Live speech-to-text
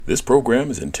This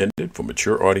program is intended for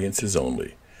mature audiences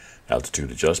only. Altitude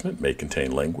adjustment may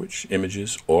contain language,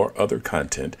 images, or other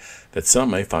content that some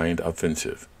may find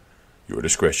offensive. Your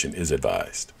discretion is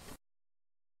advised.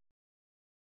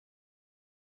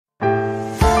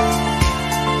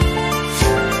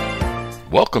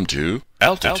 Welcome to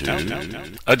Altitude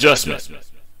Adjustment.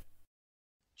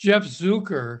 Jeff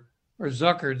Zucker, or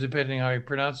Zucker, depending how you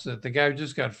pronounce it, the guy who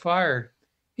just got fired,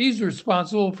 he's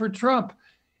responsible for Trump.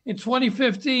 In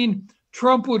 2015,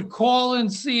 Trump would call in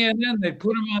CNN. They'd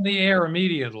put him on the air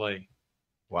immediately.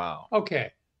 Wow.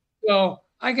 Okay. So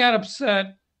I got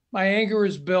upset. My anger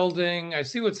is building. I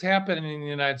see what's happening in the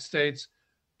United States.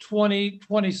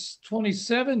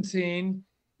 2017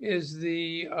 is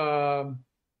in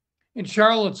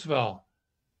Charlottesville,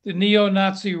 the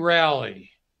neo-Nazi rally.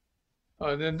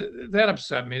 That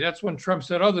upset me. That's when Trump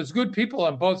said, oh, there's good people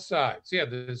on both sides. Yeah,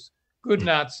 there's good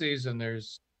Nazis and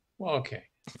there's, well, okay.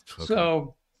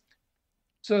 So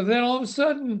then all of a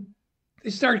sudden,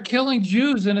 they start killing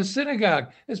Jews in a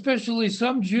synagogue, especially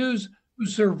some Jews who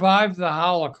survived the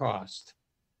Holocaust.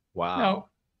 Wow.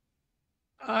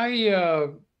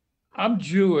 Now, I'm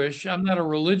Jewish. I'm not a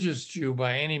religious Jew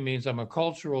by any means. I'm a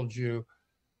cultural Jew.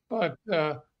 But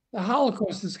the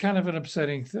Holocaust is kind of an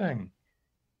upsetting thing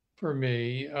for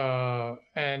me.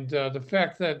 And the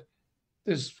fact that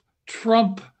this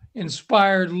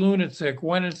Trump-inspired lunatic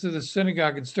went into the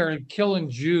synagogue and started killing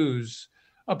Jews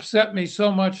upset me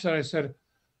so much that I said,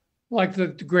 like the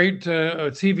great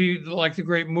TV, like the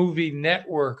great movie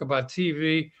Network about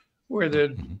TV, where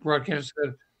the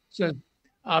broadcaster said,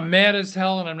 I'm mad as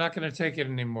hell and I'm not going to take it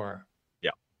anymore.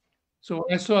 Yeah. So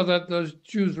when I saw that those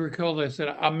Jews were killed, I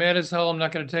said, I'm mad as hell. I'm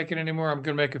not going to take it anymore. I'm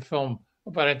going to make a film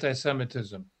about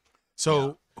anti-Semitism.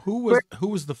 So who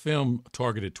was the film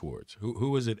targeted towards?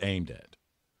 Who was it aimed at?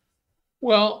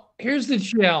 Well, here's the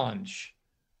challenge.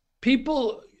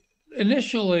 People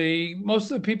initially,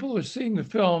 most of the people who are seeing the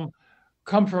film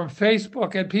come from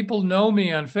Facebook, and people know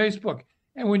me on Facebook.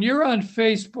 And when you're on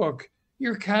Facebook,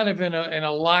 you're kind of in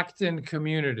a locked-in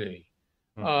community.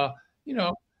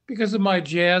 Because of my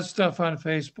jazz stuff on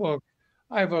Facebook,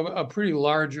 I have a pretty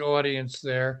large audience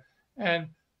there. And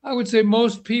I would say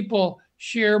most people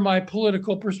share my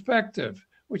political perspective,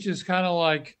 which is kind of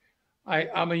like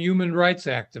I'm a human rights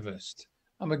activist.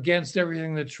 I'm against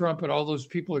everything that Trump and all those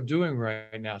people are doing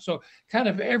right now. So kind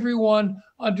of everyone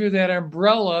under that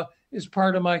umbrella is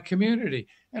part of my community.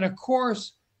 And of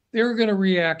course, they're going to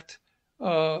react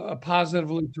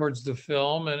positively towards the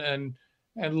film and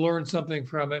learn something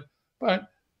from it. But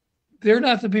they're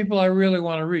not the people I really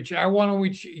want to reach. I want to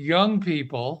reach young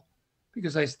people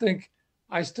because I think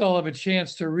I still have a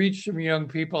chance to reach some young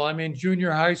people. I mean,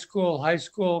 junior high school,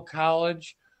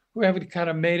 college, who haven't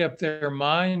kind of made up their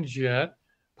minds yet.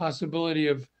 Possibility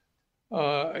of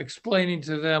explaining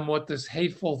to them what this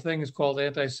hateful thing is called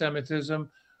anti-Semitism,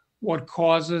 what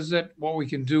causes it, what we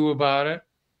can do about it.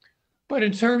 But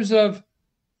in terms of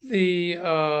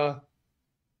the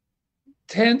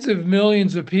tens of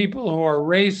millions of people who are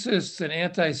racists and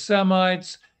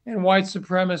anti-Semites and white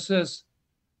supremacists,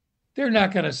 they're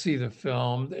not going to see the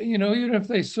film. Even if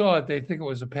they saw it, they think it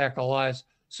was a pack of lies.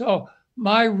 So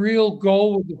my real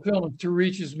goal with the film is to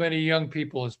reach as many young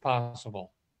people as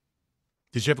possible.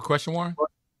 Did you have a question, Warren?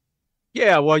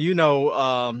 Yeah, well,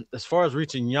 as far as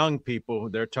reaching young people,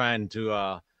 they're trying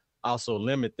to also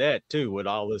limit that too with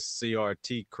all this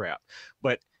CRT crap.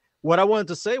 But what I wanted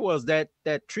to say was that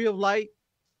Tree of Light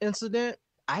incident,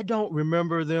 I don't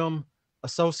remember them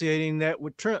associating that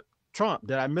with Trump.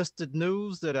 Did I miss the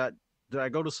news? Did I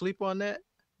go to sleep on that?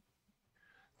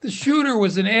 The shooter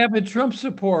was an avid Trump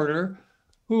supporter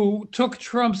who took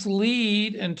Trump's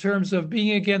lead in terms of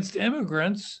being against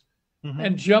immigrants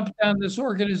and jumped on this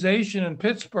organization in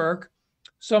Pittsburgh,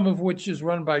 some of which is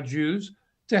run by Jews,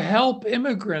 to help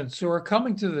immigrants who are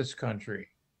coming to this country.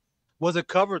 Was it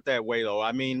covered that way, though?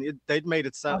 I mean, they'd made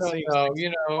it sound like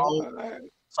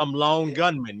some lone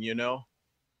gunman,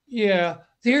 Yeah.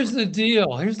 Here's the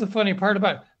deal. Here's the funny part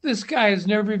about it. This guy has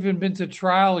never even been to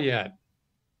trial yet.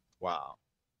 Wow.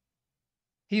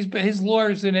 His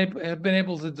lawyers have been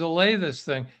able to delay this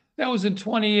thing. That was in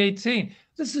 2018.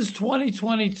 This is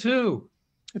 2022.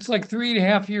 It's like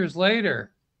 3.5 years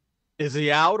later. Is he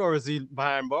out or is he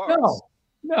behind bars?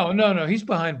 No. He's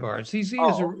behind bars. He's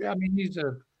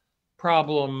a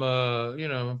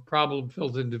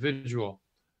problem-filled individual.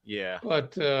 Yeah.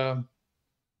 But yeah.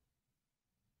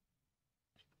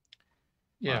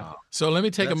 Wow. So let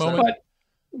me take a moment.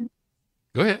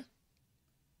 Go ahead.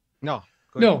 No.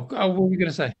 What were you going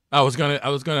to say? I was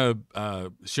gonna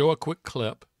show a quick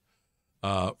clip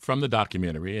from the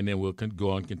documentary, and then we'll go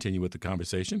on and continue with the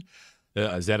conversation.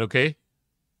 Is that okay?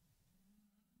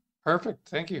 Perfect.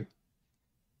 Thank you.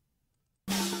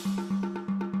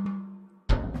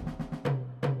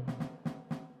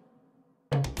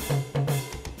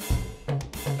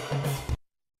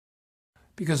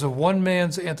 Because of one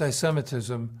man's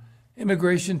anti-Semitism,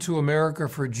 immigration to America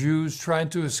for Jews trying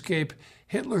to escape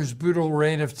Hitler's brutal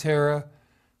reign of terror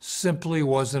simply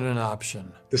wasn't an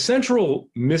option. The central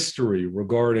mystery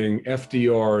regarding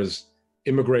FDR's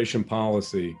immigration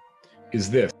policy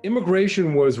is this.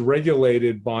 Immigration was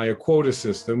regulated by a quota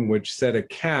system which set a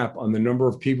cap on the number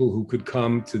of people who could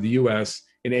come to the U.S.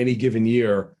 in any given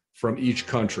year from each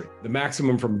country. The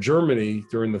maximum from Germany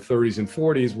during the 30s and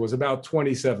 40s was about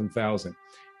 27,000.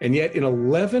 And yet in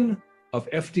 11 of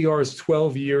FDR's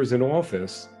 12 years in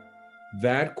office,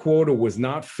 that quota was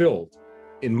not filled.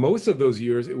 In most of those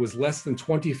years, it was less than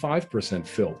 25%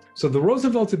 filled. So the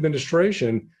Roosevelt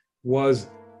administration was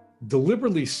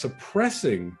deliberately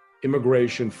suppressing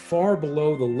immigration far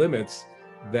below the limits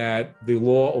that the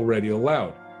law already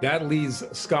allowed. That leads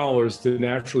scholars to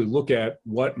naturally look at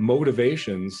what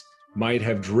motivations might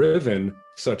have driven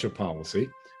such a policy.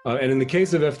 And in the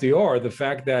case of FDR, the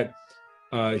fact that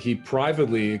he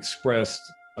privately expressed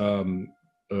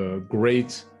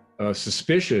great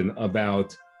suspicion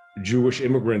about Jewish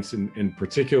immigrants in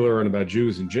particular and about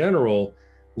Jews in general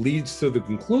leads to the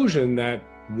conclusion that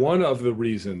one of the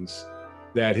reasons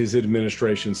that his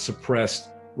administration suppressed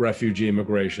refugee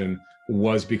immigration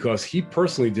was because he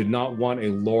personally did not want a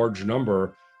large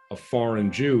number of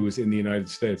foreign Jews in the United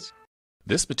States.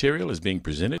 This material is being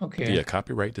presented Okay. via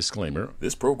copyright disclaimer.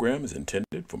 This program is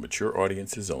intended for mature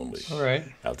audiences only. All right,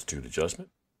 Altitude adjustment.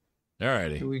 All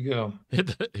righty. here we go.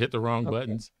 Hit the wrong Okay.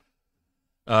 buttons.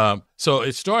 So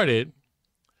it started.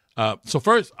 So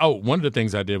first, one of the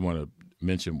things I did want to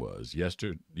mention was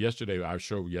yesterday. Our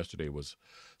show yesterday was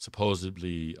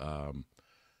supposedly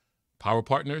Power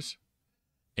Partners,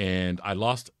 and I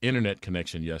lost internet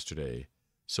connection yesterday,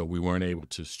 so we weren't able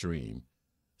to stream.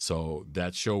 So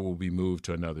that show will be moved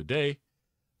to another day,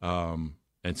 and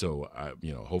so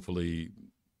hopefully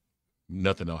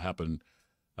nothing will happen.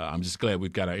 I'm just glad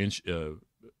we've got our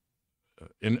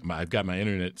I've got my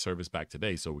internet service back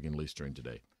today, so we can at least stream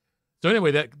today. So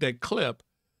anyway, that clip,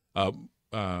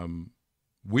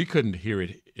 we couldn't hear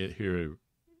it,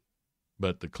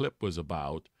 but the clip was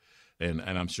about, and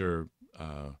I'm sure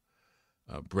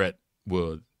Brett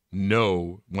would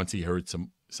know once he heard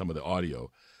some of the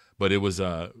audio. But it was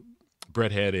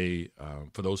Brett had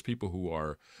for those people who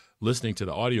are listening to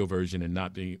the audio version and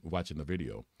not watching the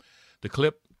video, the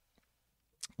clip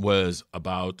was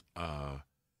about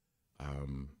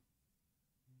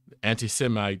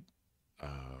anti-Semite.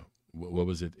 What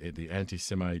was it? The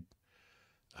anti-Semite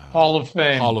Hall of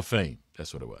Fame. Hall of Fame.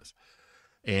 That's what it was,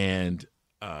 and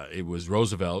it was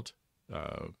Roosevelt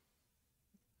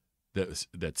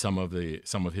that some of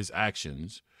his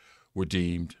actions were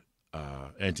deemed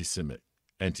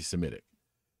anti-Semitic.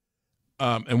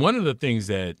 And one of the things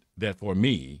that for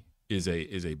me is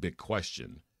a big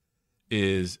question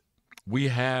is we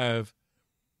have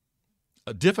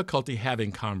a difficulty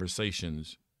having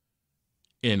conversations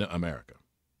in America.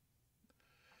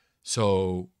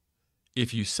 So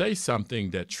if you say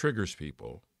something that triggers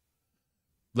people,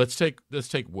 let's take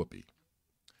Whoopi.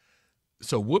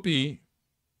 So Whoopi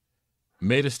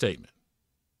made a statement.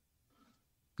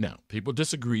 Now, people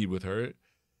disagreed with her,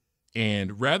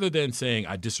 and rather than saying,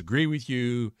 I disagree with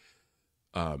you,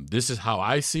 this is how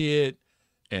I see it,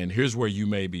 and here's where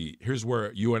you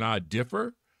and I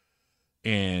differ,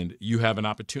 and you have an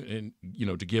opportunity,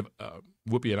 to give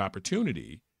Whoopi an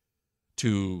opportunity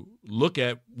to look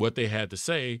at what they had to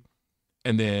say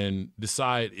and then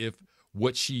decide if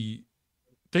what she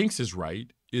thinks is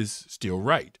right is still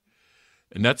right.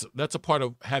 And that's a part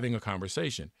of having a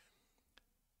conversation.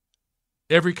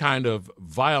 Every kind of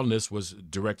vileness was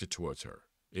directed towards her.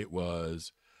 It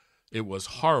was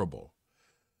horrible.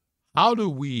 How do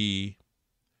we,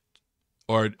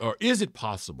 or is it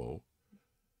possible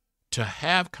to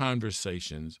have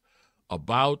conversations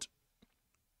about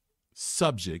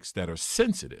subjects that are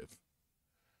sensitive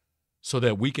so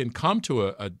that we can come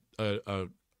to an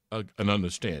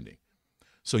understanding?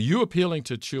 So you appealing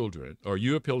to children or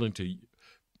you appealing to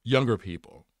younger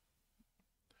people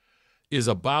is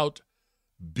about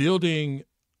building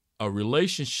a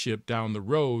relationship down the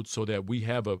road so that we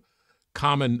have a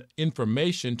common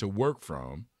information to work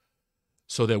from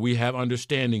so that we have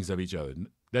understandings of each other.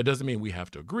 That doesn't mean we have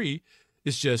to agree.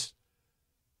 It's just,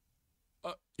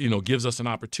 gives us an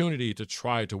opportunity to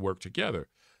try to work together.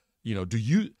 Do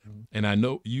you, and I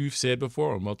know you've said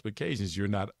before on multiple occasions, you're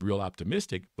not real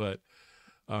optimistic, but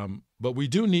we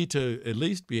do need to at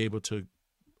least be able to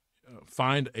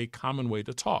find a common way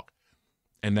to talk.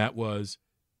 and that was,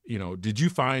 did you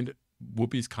find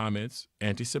Whoopi's comments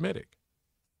anti-Semitic?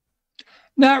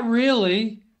 Not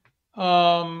really.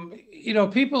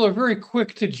 People are very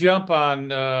quick to jump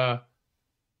on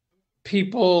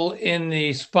people in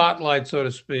the spotlight, so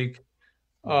to speak,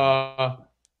 for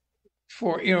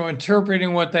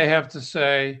interpreting what they have to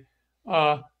say.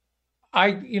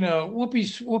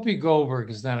 Whoopi Goldberg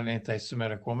is not an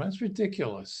anti-Semitic woman. It's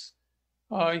ridiculous.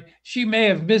 She may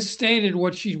have misstated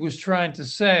what she was trying to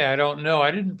say. I don't know.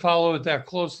 I didn't follow it that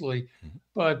closely,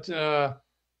 but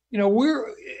we're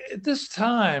at this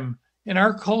time in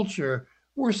our culture,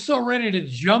 we're so ready to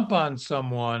jump on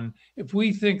someone if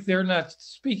we think they're not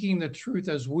speaking the truth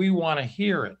as we want to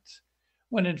hear it,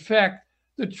 when in fact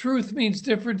the truth means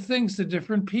different things to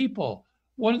different people.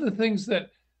 One of the things that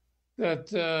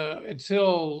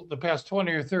until the past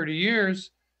 20 or 30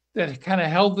 years that kind of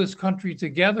held this country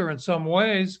together in some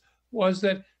ways was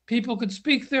that people could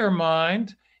speak their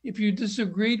mind. If you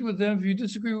disagreed with them, if you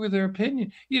disagree with their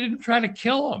opinion, you didn't try to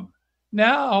kill them.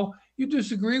 Now you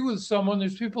disagree with someone,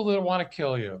 there's people that want to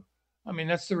kill you. I mean,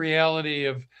 that's the reality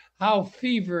of how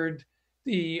fevered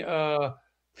the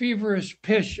feverish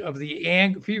pitch of the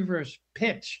anger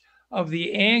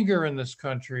in this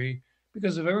country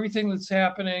because of everything that's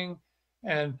happening.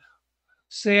 And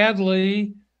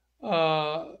sadly,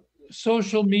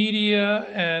 social media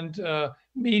and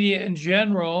media in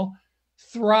general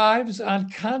thrives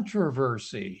on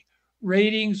controversy.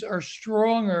 Ratings are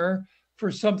stronger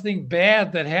for something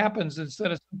bad that happens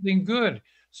instead of something good.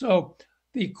 So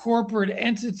the corporate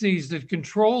entities that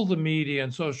control the media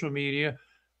and social media,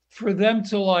 for them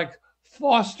to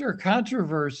foster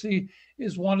controversy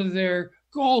is one of their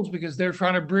goals because they're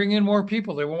trying to bring in more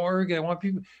people. They want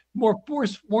people more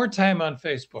time on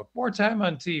Facebook, more time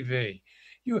on TV.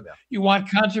 You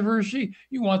want controversy?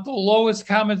 You want the lowest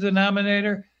common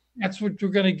denominator? That's what we're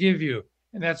going to give you.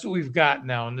 And that's what we've got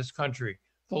now in this country,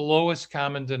 the lowest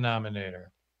common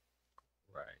denominator.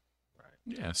 Right.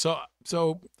 Yeah. So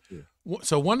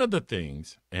one of the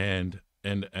things, and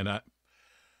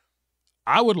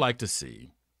I would like to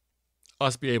see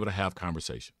us be able to have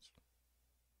conversations.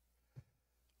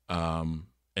 And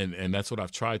that's what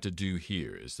I've tried to do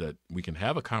here is that we can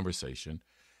have a conversation.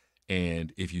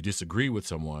 And if you disagree with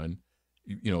someone,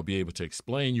 be able to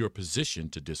explain your position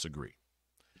to disagree.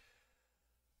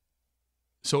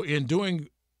 So in doing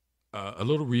a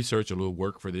little research, a little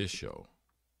work for this show,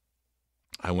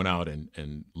 I went out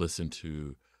and listened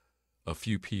to a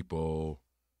few people,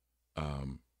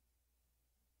 on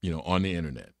the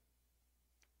internet.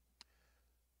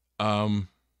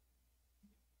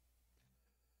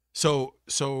 So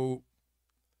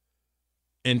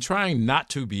in trying not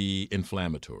to be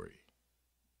inflammatory,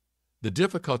 the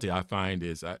difficulty I find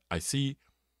is I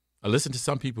listen to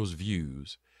some people's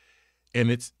views, and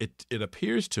it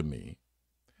appears to me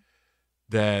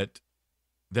that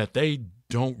they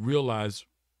don't realize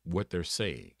what they're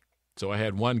saying. So I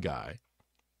had one guy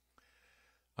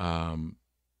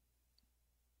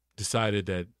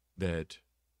decided that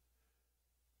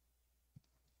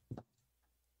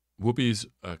Whoopi's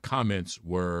comments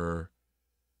were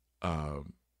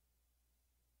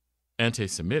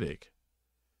anti-Semitic,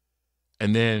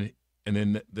 and then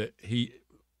he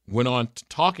went on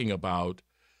talking about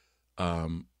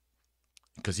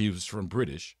because he was from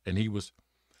British, and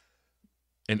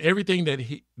everything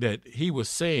that he was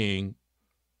saying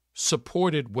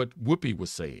supported what Whoopi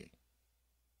was saying,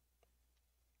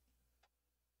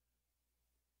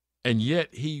 and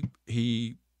yet he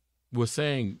was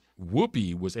saying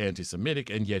Whoopi was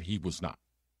anti-Semitic, and yet he was not.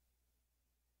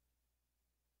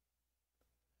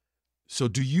 So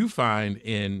do you find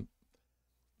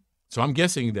so I'm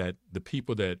guessing that the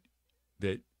people that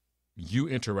you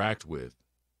interact with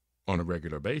on a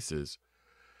regular basis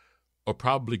are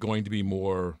probably going to be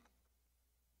more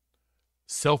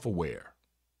self-aware.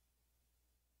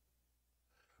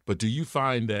 But do you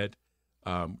find that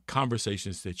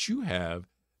conversations that you have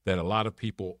that a lot of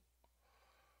people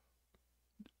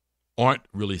aren't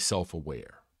really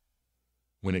self-aware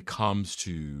when it comes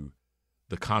to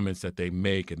the comments that they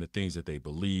make and the things that they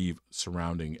believe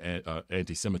surrounding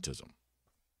anti-Semitism?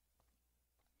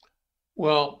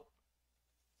 Well,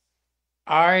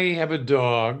 I have a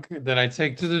dog that I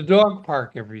take to the dog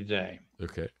park every day.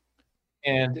 Okay.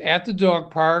 And at the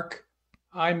dog park,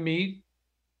 I meet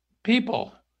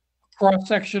people,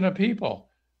 cross-section of people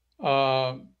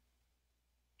who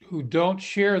don't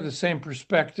share the same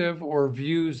perspective or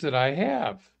views that I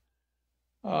have.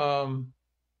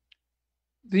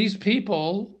 These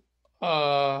people,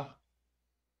 some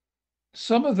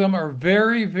of them are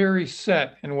very, very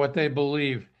set in what they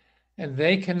believe, and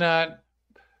they cannot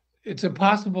it's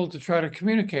impossible to try to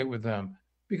communicate with them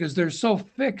because they're so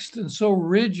fixed and so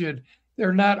rigid.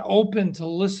 They're not open to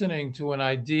listening to an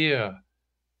idea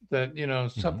that,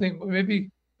 something,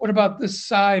 maybe, what about this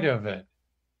side of it?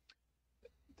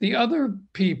 The other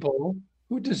people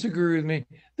who disagree with me,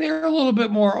 they're a little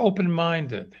bit more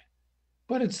open-minded,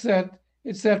 but it's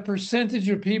that percentage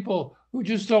of people who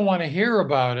just don't want to hear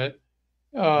about it.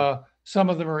 Some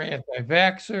of them are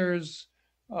anti-vaxxers.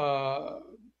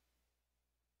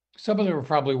 Some of them are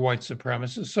probably white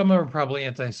supremacists. Some of them are probably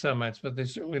anti-Semites, but they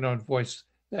certainly don't voice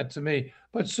that to me.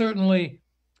 But certainly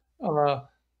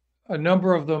a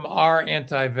number of them are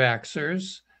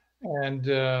anti-vaxxers,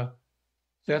 and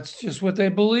that's just what they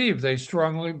believe. They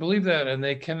strongly believe that, and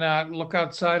they cannot look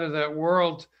outside of that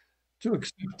world to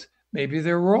accept maybe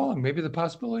they're wrong. Maybe the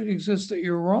possibility exists that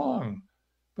you're wrong,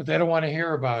 but they don't want to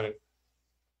hear about it.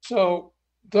 So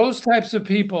those types of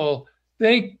people,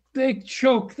 they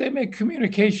make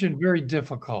communication very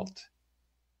difficult.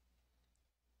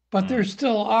 But there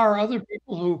still are other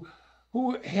people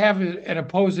who have an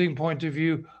opposing point of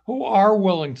view who are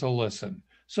willing to listen.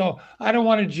 So I don't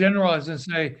want to generalize and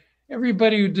say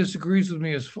everybody who disagrees with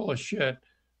me is full of shit,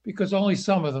 because only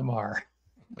some of them are.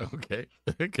 Okay.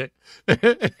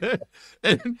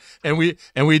 and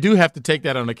we do have to take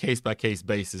that on a case-by-case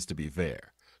basis, to be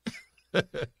fair.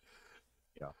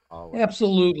 Yeah, always.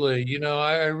 Absolutely.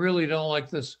 I really don't like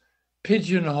this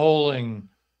pigeonholing.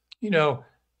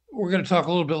 We're going to talk a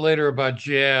little bit later about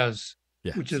jazz,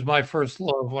 Yes. which is my first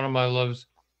love, one of my loves.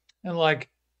 And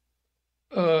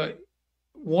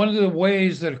one of the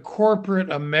ways that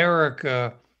corporate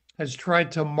America has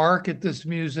tried to market this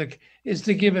music is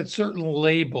to give it certain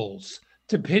labels,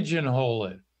 to pigeonhole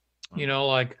it.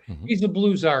 He's a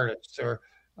blues artist, or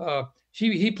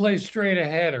he plays straight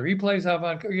ahead, or he plays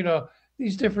avant-garde,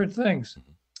 these different things,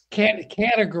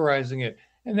 categorizing it.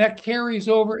 And that carries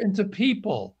over into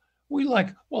people. We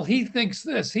well, he thinks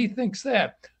this, he thinks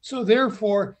that, so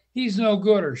therefore he's no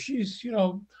good, or she's,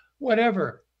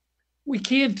 whatever. We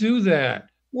can't do that.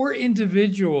 We're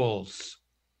individuals.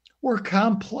 We're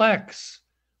complex.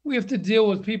 We have to deal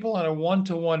with people on a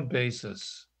one-to-one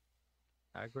basis.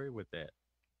 I agree with that.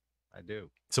 I do.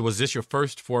 So was this your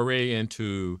first foray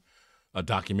into a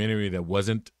documentary that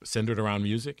wasn't centered around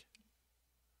music?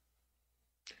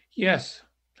 Yes.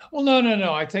 Well,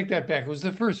 no. I take that back. It was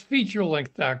the first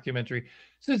feature-length documentary.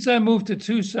 Since I moved to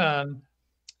Tucson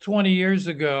 20 years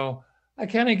ago, I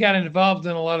kind of got involved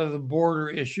in a lot of the border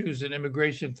issues and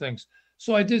immigration things.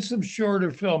 So I did some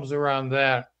shorter films around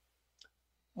that.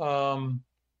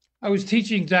 I was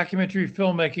teaching documentary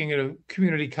filmmaking at a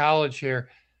community college here.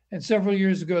 And several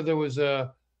years ago, there was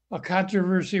a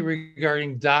controversy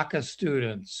regarding DACA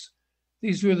students.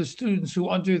 These were the students who,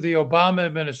 under the Obama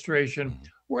administration,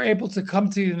 were able to come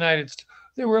to the United States.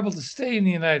 They were able to stay in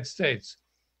the United States.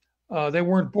 They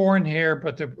weren't born here,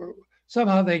 but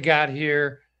somehow they got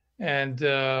here, and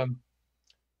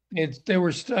they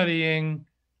were studying.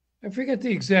 I forget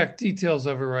the exact details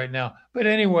of it right now. But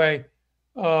anyway,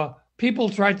 people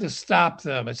tried to stop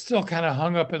them. It's still kind of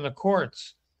hung up in the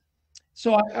courts.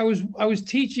 So I was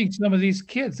teaching some of these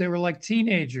kids. They were like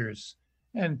teenagers,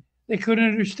 and they couldn't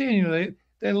understand.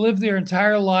 They lived their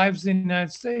entire lives in the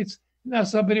United States. Now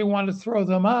somebody wanted to throw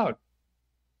them out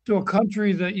to a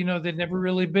country that they'd never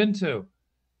really been to.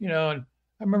 And I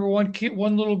remember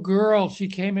one little girl. She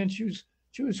came in. She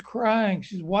was crying.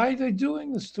 She's, why are they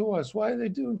doing this to us? Why are they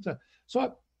doing that?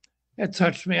 So it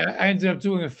touched me. I ended up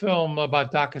doing a film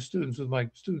about DACA students with my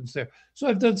students there. So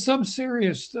I've done some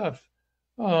serious stuff.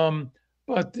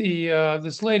 But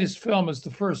this latest film is the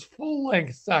first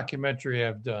full-length documentary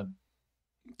I've done.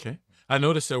 Okay. I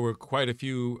noticed there were quite a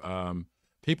few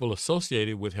people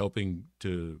associated with helping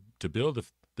to build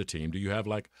the team. Do you have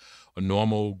like a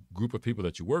normal group of people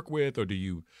that you work with, or do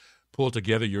you pull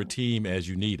together your team as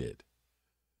you need it?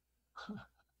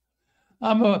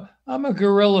 I'm a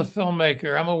guerrilla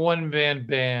filmmaker. I'm a one-man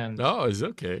band. Oh, it's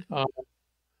okay.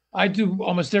 I do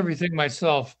almost everything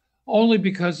myself, only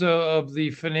because of the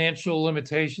financial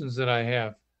limitations that I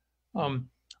have.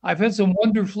 I've had some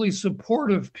wonderfully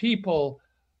supportive people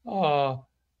that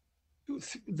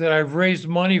I've raised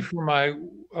money for my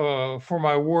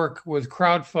work with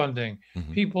crowdfunding.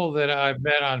 Mhm. People that I've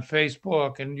met on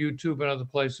Facebook and YouTube and other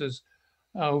places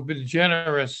who've been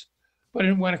generous.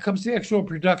 But when it comes to the actual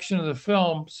production of the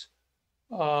films,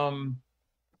 I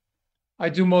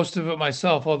do most of it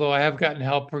myself, although I have gotten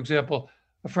help. For example,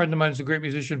 a friend of mine is a great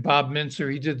musician, Bob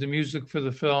Mincer. He did the music for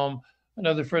the film.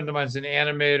 Another friend of mine is an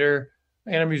animator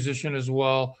and a musician as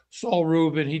well. Saul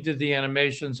Rubin, he did the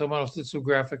animation. Someone else did some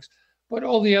graphics. But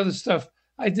all the other stuff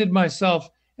I did myself.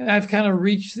 And I've kind of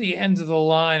reached the end of the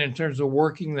line in terms of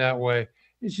working that way.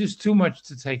 It's just too much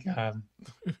to take on.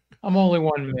 I'm only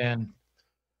one man.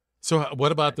 So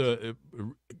what about there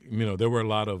were a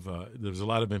lot of there was a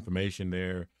lot of information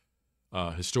there,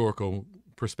 historical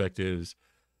perspectives.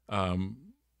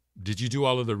 Did you do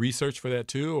all of the research for that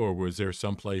too, or was there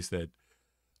some place that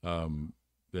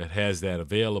that has that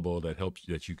available that helps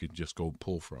that you could just go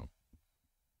pull from?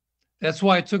 That's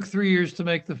why it took 3 years to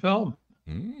make the film.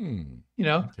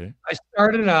 Okay. I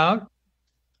started out,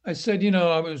 I said,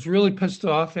 I was really pissed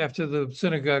off after the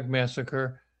synagogue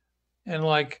massacre. And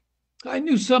I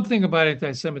knew something about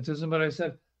anti-Semitism, but I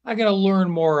said, I got to learn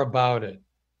more about it.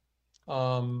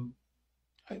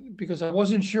 Because I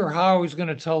wasn't sure how I was going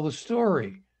to tell the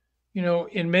story.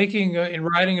 In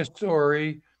writing a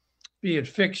story, be it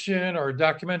fiction or a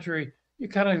documentary, you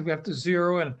kind of have to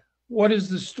zero in what is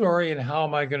the story and how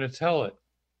am I going to tell it?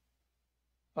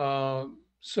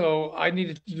 So I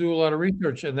needed to do a lot of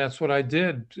research, and that's what I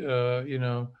did, for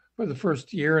the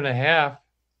first year and a half.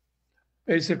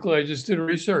 Basically, I just did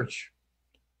research,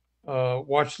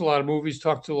 watched a lot of movies,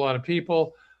 talked to a lot of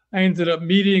people. I ended up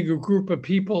meeting a group of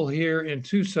people here in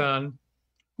Tucson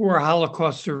who are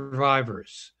Holocaust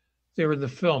survivors. They were in the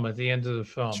film at the end of the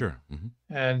film. Sure.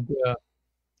 Mm-hmm. And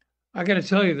I got to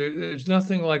tell you, there's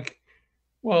nothing like,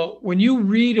 well, when you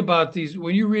read about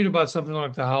something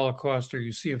like the Holocaust or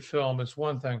you see a film, it's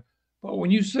one thing. But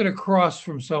when you sit across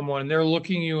from someone and they're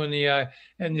looking you in the eye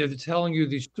and they're telling you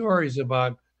these stories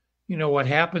about, what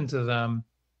happened to them,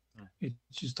 it's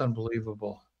just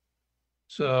unbelievable.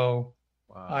 So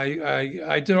wow.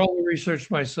 I did all the research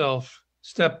myself,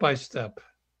 step by step.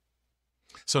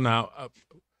 So now,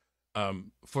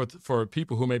 for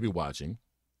people who may be watching,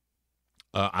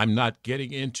 I'm not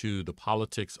getting into the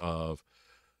politics of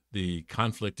the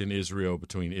conflict in Israel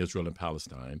between Israel and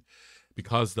Palestine,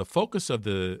 because the focus of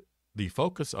the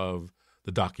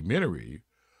documentary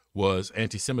was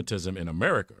anti-Semitism in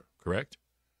America, correct?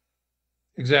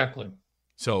 Exactly.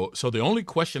 So the only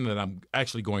question that I'm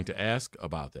actually going to ask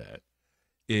about that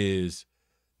is,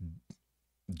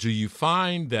 do you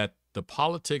find that the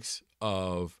politics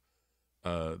of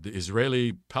the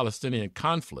Israeli-Palestinian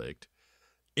conflict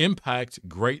impact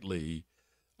greatly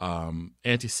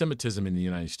anti-Semitism in the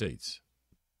United States?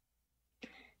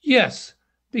 Yes,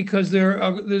 because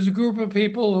there's a group of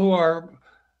people who are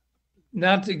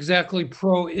not exactly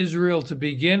pro-Israel to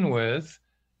begin with.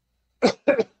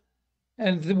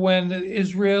 And when the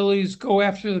Israelis go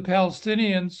after the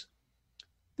Palestinians,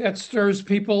 that stirs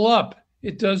people up.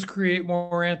 It does create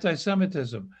more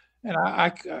anti-Semitism.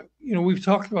 And we've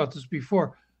talked about this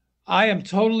before. I am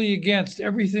totally against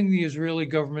everything the Israeli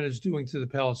government is doing to the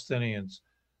Palestinians.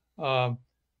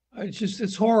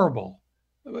 It's horrible,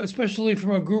 especially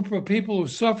from a group of people who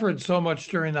suffered so much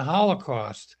during the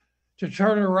Holocaust, to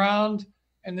turn around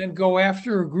and then go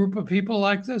after a group of people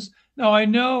like this. Now, I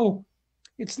know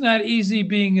it's not easy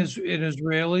being an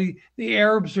Israeli. The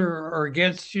Arabs are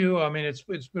against you. I mean, it's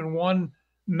been one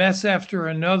mess after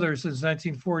another since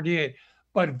 1948.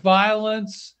 But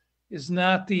violence is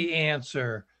not the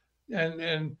answer.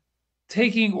 And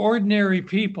taking ordinary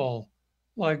people,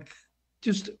 not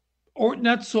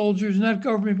soldiers, not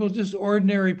government people, just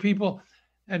ordinary people,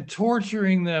 and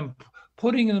torturing them,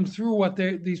 putting them through what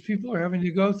these people are having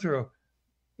to go through,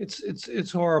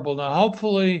 it's horrible. Now,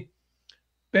 hopefully,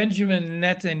 Benjamin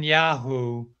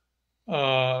Netanyahu,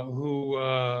 who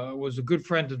was a good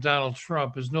friend of Donald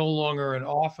Trump, is no longer in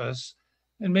office,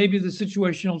 and maybe the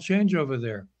situation will change over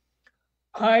there.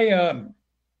 I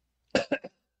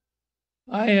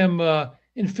am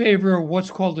in favor of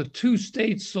what's called a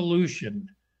two-state solution.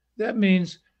 That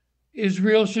means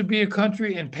Israel should be a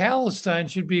country and Palestine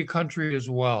should be a country as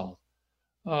well.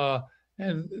 And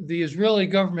the Israeli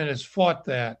government has fought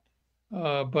that,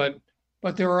 but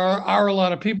there are a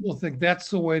lot of people who think that's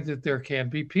the way that there can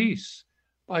be peace,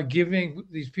 by giving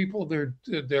these people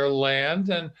their land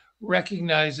and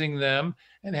recognizing them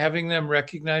and having them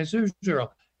recognize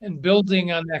Israel and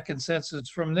building on that consensus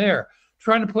from there.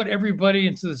 Trying to put everybody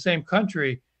into the same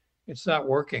country, it's not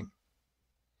working.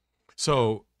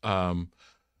 So there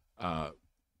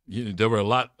were a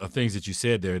lot of things that you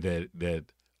said there that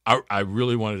I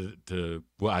really wanted to,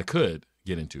 I could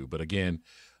get into, but again,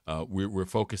 we're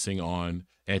focusing on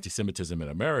anti-Semitism in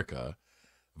America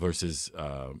versus,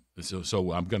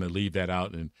 so I'm going to leave that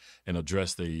out and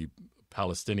address the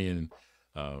Palestinian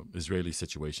Israeli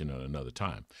situation at another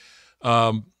time.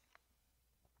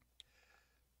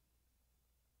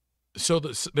 So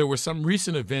there were some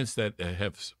recent events that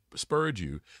have spurred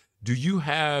you. Do you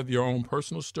have your own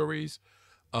personal stories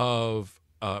of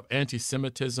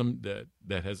anti-Semitism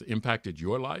that has impacted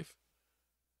your life?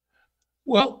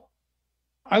 Well,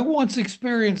 I once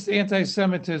experienced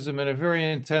anti-Semitism in a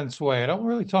very intense way. I don't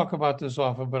really talk about this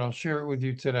often, but I'll share it with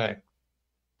you today.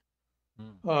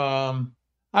 I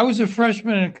was a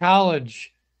freshman in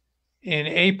college in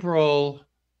April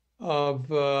of,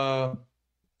 I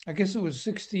guess it was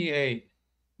 68,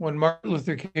 when Martin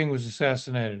Luther King was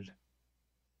assassinated.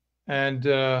 And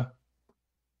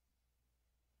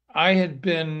I had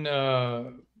been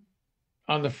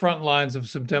on the front lines of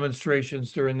some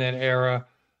demonstrations during that era,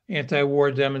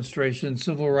 anti-war demonstrations,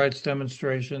 civil rights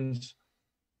demonstrations.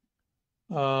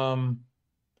 But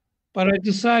I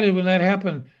decided when that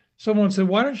happened, someone said,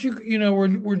 why don't you,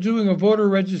 we're doing a voter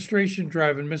registration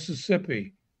drive in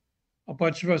Mississippi. A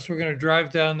bunch of us were going to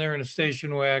drive down there in a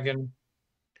station wagon.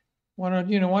 Why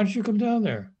don't you come down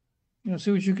there?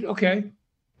 See what you could, okay.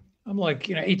 I'm like,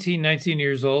 18, 19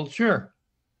 years old. Sure.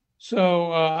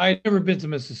 So I'd never been to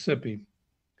Mississippi.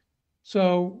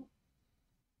 So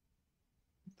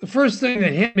the first thing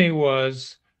that hit me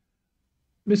was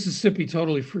Mississippi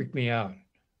totally freaked me out.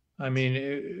 I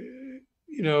mean,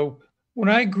 when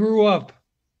I grew up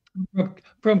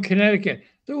from Connecticut,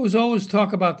 there was always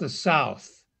talk about the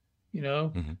South,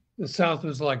 The South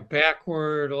was like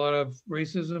backward, a lot of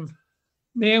racism.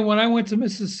 Man, when I went to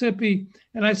Mississippi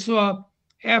and I saw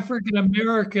African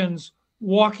Americans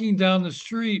walking down the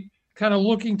street, kind of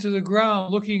looking to the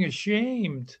ground, looking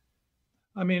ashamed.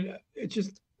 I mean, it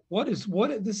just,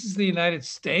 this is the United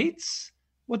States?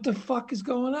 What the fuck is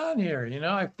going on here?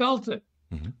 I felt it.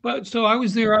 But so I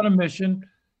was there on a mission.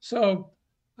 So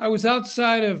I was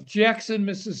outside of Jackson,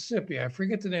 Mississippi. I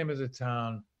forget the name of the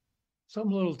town, some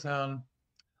little town.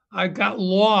 I got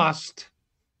lost.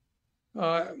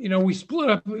 We split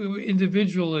up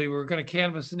individually. We were going to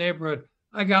canvass the neighborhood.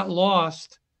 I got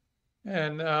lost,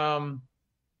 and I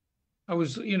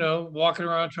was, walking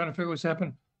around trying to figure what's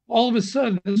happening. All of a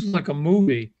sudden, this is like a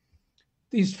movie.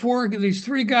 These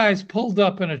three guys pulled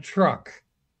up in a truck.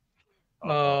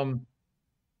 For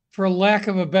lack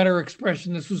of a better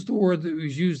expression, this was the word that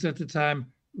was used at the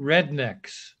time,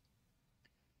 rednecks.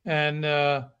 And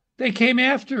they came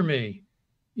after me.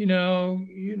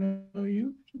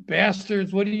 You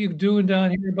bastards, what are you doing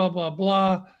down here, blah, blah,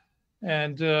 blah.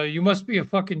 And you must be a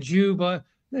fucking Jew, but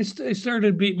they started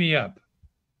to beat me up.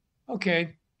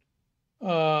 Okay.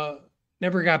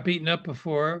 Never got beaten up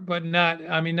before, but not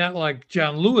like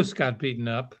John Lewis got beaten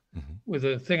up with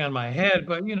a thing on my head,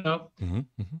 but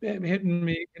hitting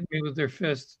me with their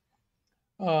fists.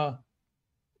 A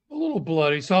little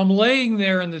bloody. So I'm laying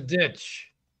there in the ditch.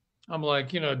 I'm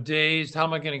like, dazed. How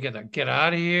am I going to get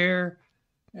out of here?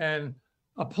 And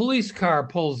a police car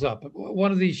pulls up.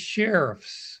 One of these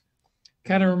sheriffs.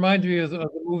 Kind of reminds me of the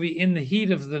movie In the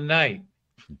Heat of the Night.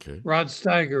 Okay. Rod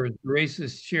Steiger is the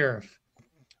racist sheriff.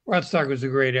 Rod Steiger was a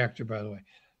great actor, by the way.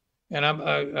 And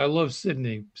I love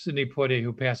Sidney Poitier,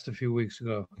 who passed a few weeks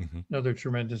ago. Another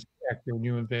tremendous actor and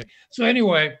human being. So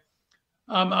anyway,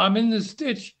 I'm in this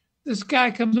ditch. This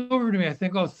guy comes over to me. I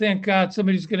think, oh, thank God,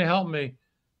 somebody's going to help me.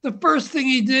 The first thing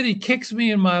he did, he kicks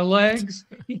me in my legs.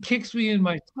 He kicks me in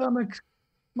my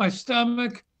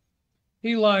stomach.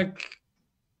 He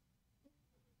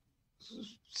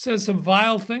says some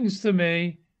vile things to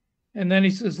me. And then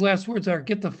he says, last words are,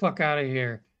 get the fuck out of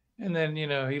here. And then,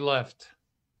 he left.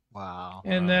 Wow.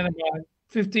 And then about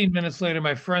 15 minutes later,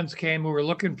 my friends came who were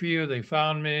looking for you. They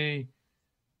found me.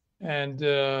 And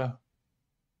so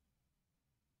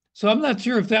I'm not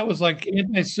sure if that was like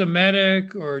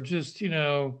anti-Semitic or just,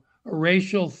 a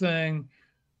racial thing.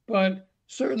 But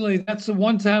certainly that's the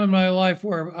one time in my life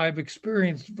where I've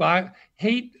experienced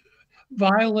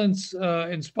violence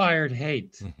inspired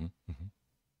hate.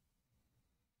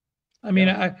 I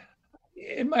mean,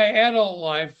 in my adult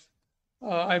life,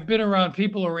 I've been around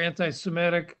people who are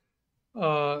anti-Semitic.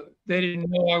 They didn't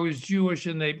know I was Jewish,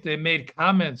 and they made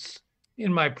comments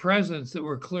in my presence that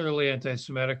were clearly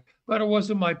anti-Semitic. But it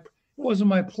wasn't my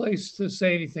place to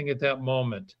say anything at that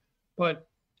moment. But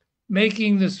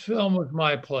making this film was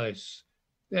my place.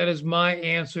 That is my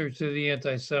answer to the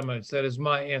anti-Semites. That is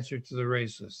my answer to the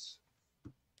racists.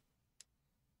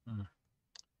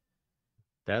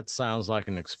 That sounds like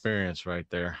an experience right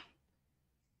there.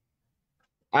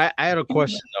 I had a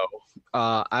question though.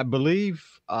 I believe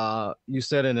you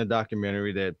said in the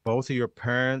documentary that both of your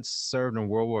parents served in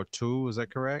World War II. Is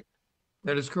that correct?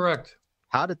 That is correct.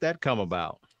 How did that come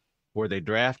about? Were they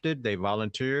drafted? They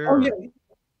volunteered? Oh, yeah.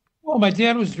 Well, my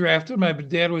dad was drafted. My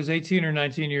dad was 18 or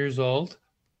 19 years old.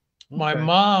 Okay. My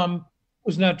mom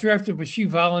was not drafted, but she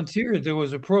volunteered. There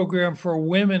was a program for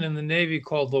women in the Navy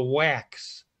called the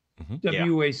WACS,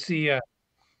 WACS.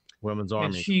 Women's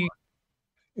Army. And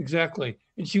exactly.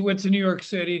 And she went to New York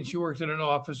City and she worked in an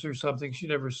office or something. She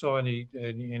never saw any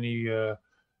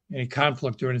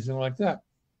conflict or anything like that.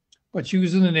 But she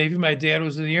was in the Navy. My dad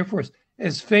was in the Air Force.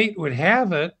 As fate would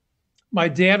have it, my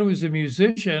dad was a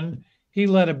musician. He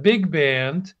led a big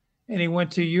band, and he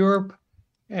went to Europe,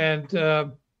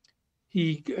 and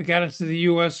he got into the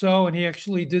USO, and he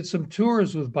actually did some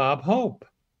tours with Bob Hope,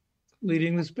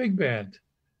 leading this big band.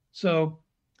 So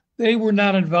they were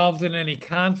not involved in any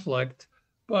conflict,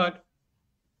 but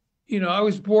I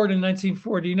was born in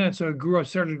 1949, so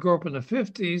started to grow up in the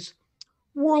 50s.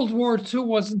 World War II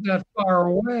wasn't that far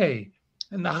away,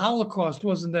 and the Holocaust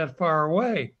wasn't that far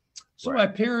away. So my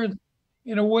parents,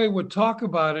 in a way, would talk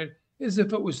about it as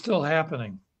if it was still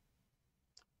happening.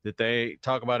 Did they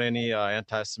talk about any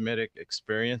anti-Semitic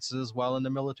experiences while in the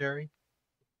military?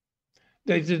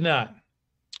 They did not.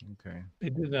 Okay. They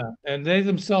did not. And they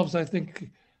themselves, I think,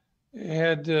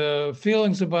 had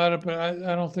feelings about it, but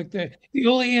I don't think the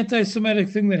only anti-Semitic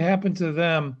thing that happened to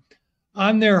them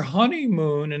on their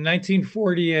honeymoon in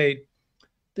 1948,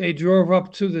 they drove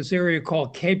up to this area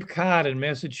called Cape Cod in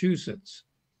Massachusetts.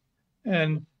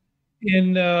 And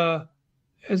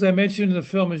as I mentioned in the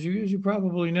film, as you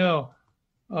probably know,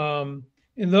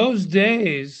 in those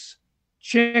days,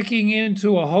 checking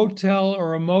into a hotel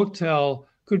or a motel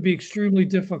could be extremely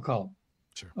difficult.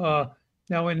 Sure.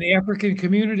 Now, in the African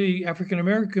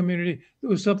American community, there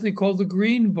was something called the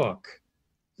Green Book.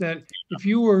 That if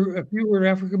you were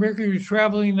African American, you were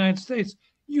traveling in the United States,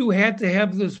 you had to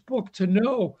have this book to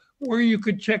know where you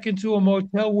could check into a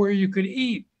motel, where you could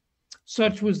eat.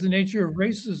 Such was the nature of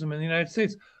racism in the United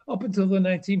States up until the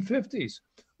 1950s.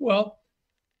 Well,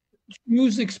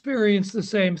 Jews experienced the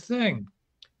same thing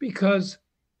because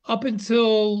up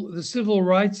until the Civil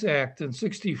Rights Act in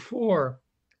 '64,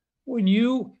 when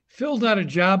you filled out a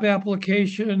job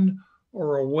application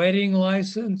or a wedding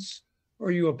license,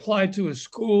 or you applied to a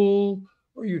school,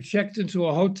 or you checked into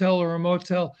a hotel or a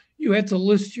motel, you had to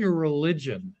list your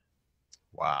religion.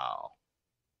 Wow.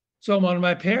 So one of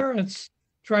my parents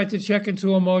tried to check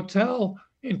into a motel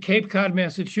in Cape Cod,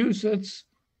 Massachusetts,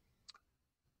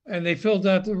 and they filled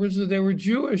out the reason they were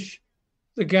Jewish.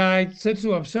 The guy said to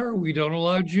him, "I'm sorry, we don't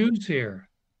allow Jews here."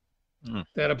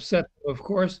 That upset them, of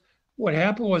course. What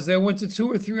happened was they went to 2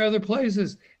 or 3 other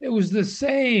places. It was the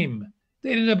same.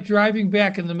 They ended up driving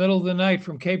back in the middle of the night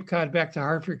from Cape Cod back to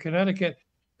Hartford, Connecticut,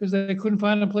 because they couldn't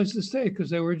find a place to stay because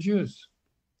they were Jews.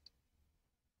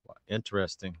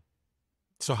 Interesting.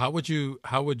 So how would you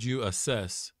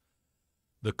assess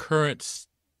the current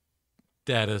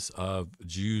status of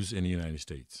Jews in the United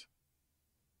States?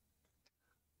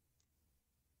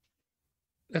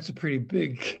 That's a pretty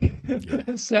big I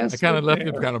assessment. kind of left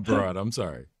it kind of broad. I'm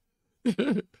sorry.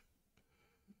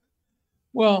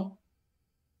 Well,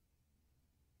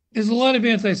 there's a lot of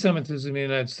anti-Semitism in the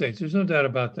United States. There's no doubt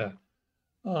about that.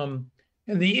 And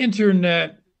the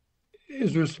internet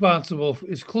is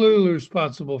clearly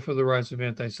responsible for the rise of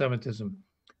anti-Semitism,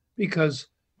 because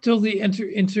till the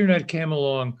internet came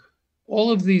along, all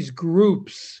of these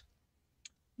groups,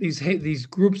 these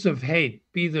groups of hate,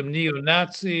 be them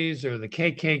neo-Nazis or the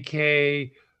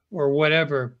KKK or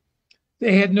whatever,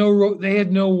 they had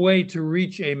no way to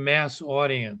reach a mass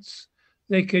audience.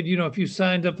 They could, if you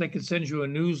signed up, they could send you a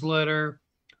newsletter,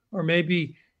 or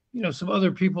maybe, some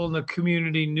other people in the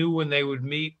community knew when they would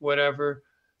meet, whatever.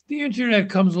 The internet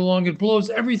comes along, it blows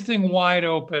everything wide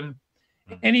open.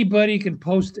 Anybody can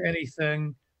post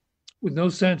anything with no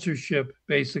censorship,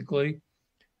 basically,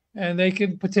 and they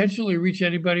can potentially reach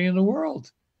anybody in the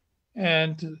world.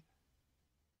 And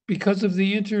because of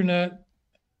the internet,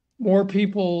 more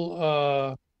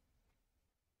people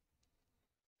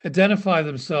identify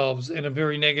themselves in a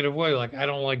very negative way, like, I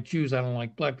don't like Jews, I don't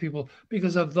like Black people,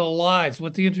 because of the lies.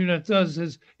 What the internet does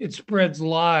is it spreads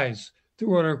lies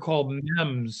through what are called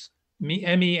MEMS,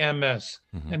 MEMS,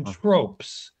 and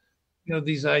tropes.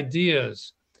 These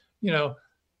ideas,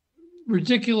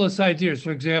 ridiculous ideas.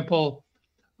 For example,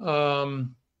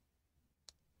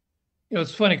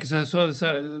 it's funny because I saw this.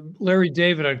 Larry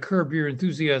David on Curb Your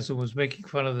Enthusiasm was making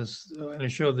fun of this in a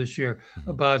show this year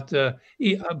about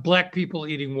Black people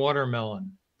eating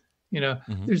watermelon.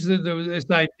 There's this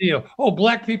idea. Oh,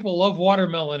 Black people love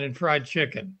watermelon and fried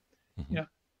chicken.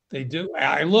 They do.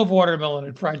 I love watermelon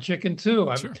and fried chicken too.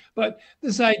 Sure. But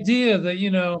this idea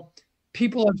that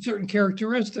people have certain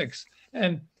characteristics,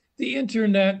 and the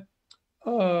internet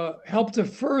helped to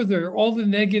further all the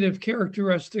negative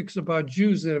characteristics about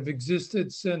Jews that have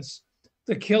existed since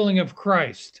the killing of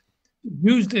Christ.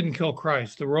 Jews didn't kill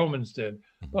Christ, the Romans did,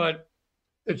 but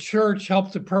the church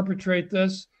helped to perpetrate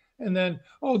this. And then,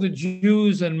 the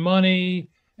Jews and money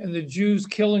and the Jews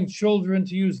killing children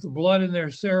to use the blood in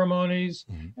their ceremonies,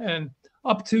 and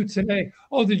up to today.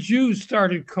 Oh, the Jews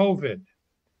started COVID.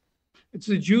 It's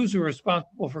the Jews who are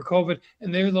responsible for COVID,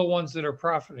 and they're the ones that are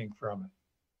profiting from it.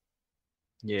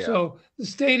 Yeah. So the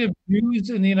state of Jews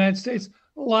in the United States,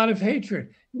 a lot of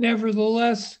hatred.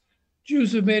 Nevertheless,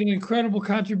 Jews have made an incredible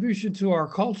contribution to our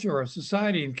culture, our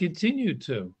society, and continue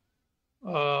to.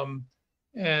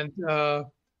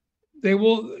 They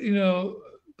will,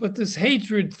 but this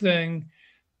hatred thing,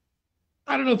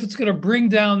 I don't know if it's going to bring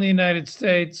down the United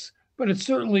States, but it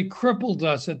certainly crippled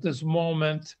us at this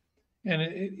moment.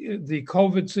 And the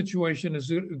COVID situation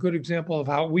is a good example of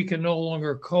how we can no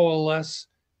longer coalesce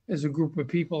as a group of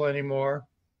people anymore.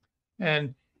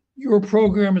 And your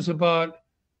program is about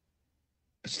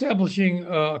establishing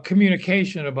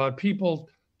communication, about people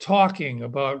talking,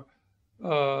 about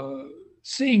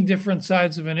seeing different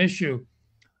sides of an issue.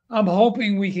 I'm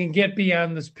hoping we can get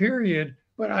beyond this period,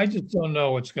 but I just don't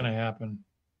know what's going to happen.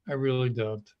 I really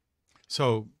don't.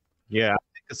 So, yeah, I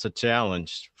think it's a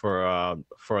challenge for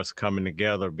us coming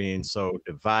together, being so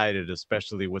divided,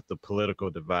 especially with the political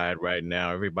divide right now.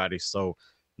 Everybody's so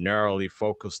narrowly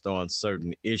focused on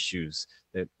certain issues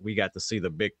that we got to see the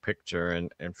big picture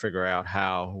and figure out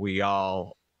how we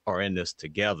all are in this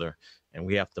together. And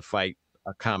we have to fight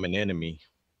a common enemy,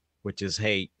 which is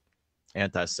hate,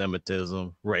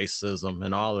 anti-Semitism, racism,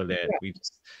 and all of that. Yeah.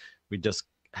 We just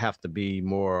have to be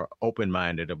more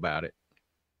open-minded about it.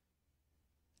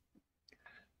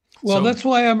 Well, that's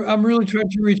why I'm really trying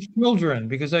to reach children,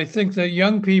 because I think that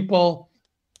young people,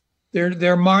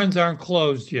 their minds aren't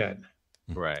closed yet.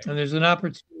 Right. And there's an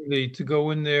opportunity to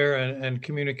go in there and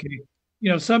communicate.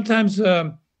 Sometimes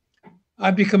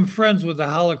I become friends with the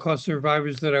Holocaust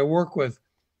survivors that I work with,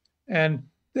 and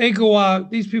they go out,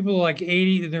 these people are like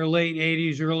 80, in their late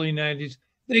 80s, early 90s.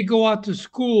 They go out to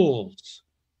schools.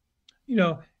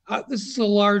 This is a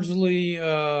largely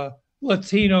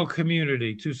Latino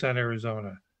community, Tucson,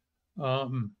 Arizona.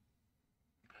 So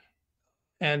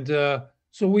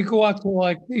we go out to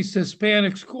like these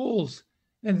Hispanic schools,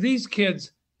 and these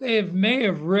kids, may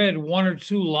have read one or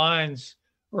two lines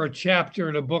or a chapter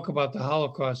in a book about the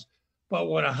Holocaust. But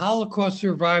when a Holocaust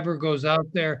survivor goes out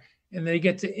there and they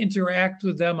get to interact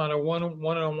with them on a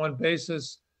one-on-one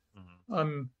basis,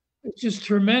 it's just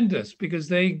tremendous, because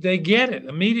they get it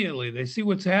immediately. They see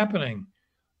what's happening.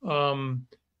 And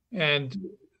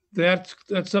that's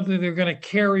something they're going to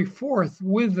carry forth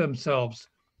with themselves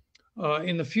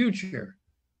in the future.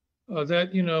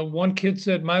 One kid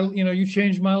said, you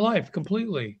changed my life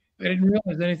completely. I didn't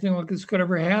realize anything like this could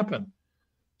ever happen.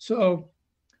 So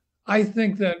I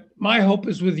think that my hope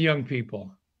is with young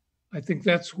people. I think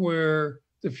that's where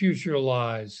the future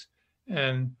lies.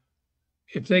 And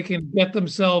if they can get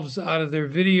themselves out of their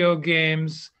video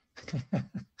games, that's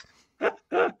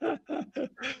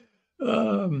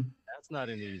not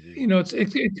an easy. It's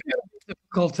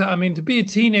difficult. I mean, to be a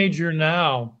teenager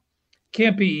now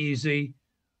can't be easy.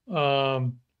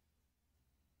 The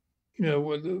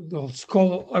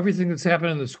school, everything that's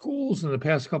happened in the schools in the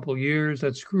past couple of years,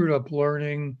 that screwed up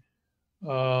learning.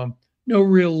 No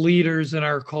real leaders in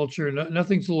our culture.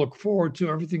 Nothing to look forward to.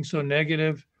 Everything's so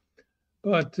negative.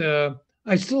 But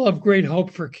I still have great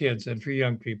hope for kids and for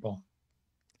young people.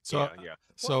 So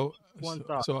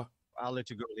I'll let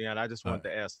you go, Leon. I just wanted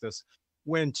to ask this.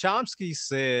 When Chomsky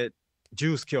said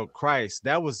Jews killed Christ,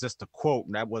 that was just a quote,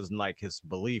 and that wasn't like his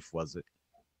belief, was it?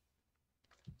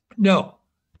 No.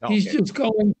 Okay. He's just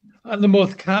going on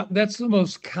that's the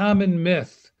most common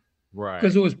myth. Right.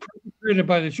 Because it was perpetrated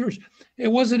by the church. It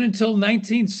wasn't until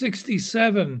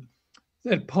 1967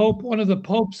 that one of the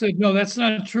popes said, no, that's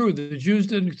not true. The Jews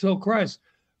didn't kill Christ.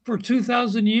 For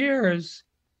 2,000 years,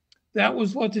 that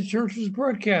was what the church was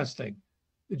broadcasting.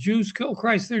 The Jews kill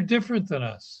Christ. They're different than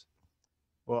us.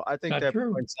 Well, I think that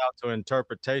points out to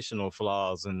interpretational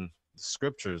flaws in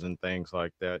scriptures and things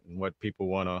like that, and what people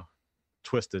want to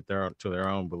twist it to their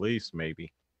own beliefs,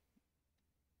 maybe.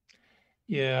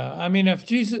 Yeah, I mean, if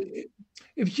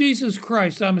Jesus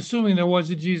Christ, I'm assuming there was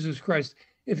a Jesus Christ,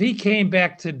 if he came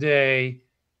back today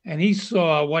and he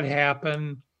saw what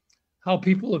happened, how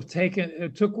people have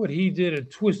took what he did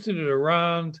and twisted it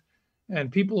around,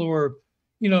 and people who were,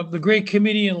 the great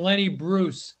comedian Lenny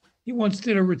Bruce, he once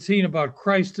did a routine about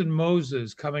Christ and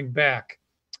Moses coming back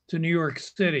to New York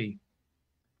City.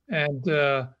 And,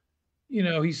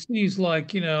 he sees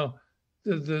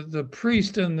the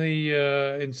priest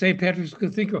in St. Patrick's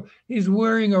Cathedral. He's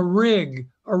wearing a ring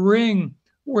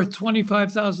worth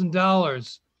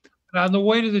 $25,000. And on the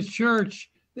way to the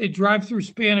church, they drive through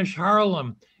Spanish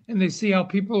Harlem and they see how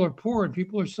people are poor and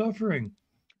people are suffering.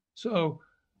 So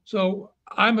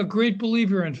I'm a great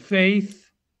believer in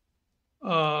faith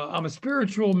I'm a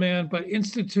spiritual man, but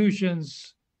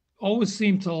institutions always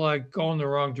seem to like go in the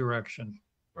wrong direction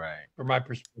Right. from my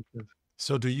perspective.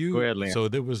 So do you? Go ahead, Liam. So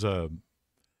there was a.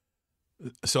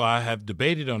 So I have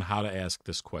debated on how to ask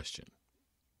this question,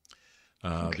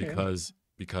 Okay.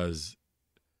 because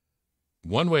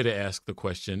one way to ask the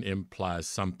question implies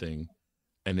something,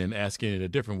 and then asking it a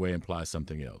different way implies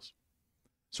something else.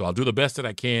 So I'll do the best that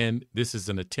I can. This is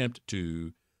an attempt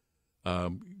to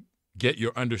get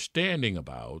your understanding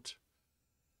about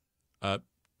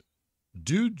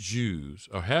do Jews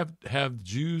or have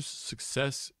Jews'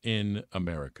 success in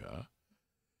America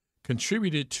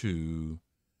contributed to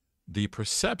the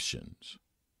perceptions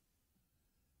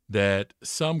that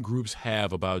some groups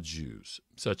have about Jews,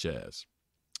 such as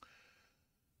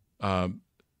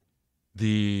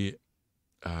the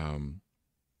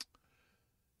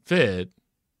Fed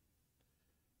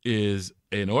is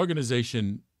an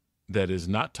organization that is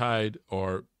not tied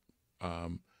or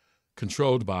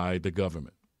controlled by the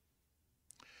government.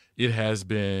 It has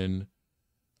been,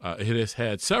 it has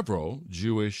had several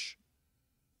Jewish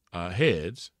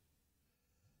heads,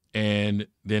 and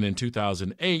then in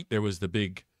 2008 there was the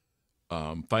big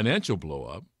financial blow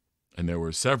up, and there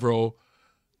were several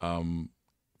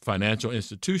financial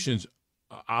institutions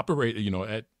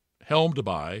helmed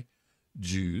by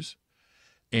Jews,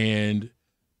 and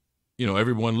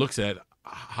everyone looks at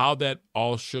how that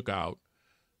all shook out,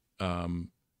 and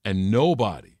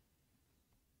nobody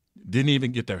didn't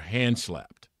even get their hand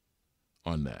slapped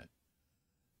on that.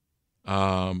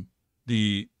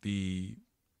 The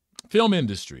film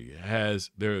industry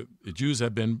the Jews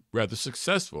have been rather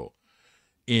successful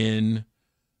in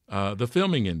the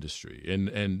filming industry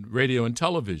and radio and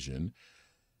television,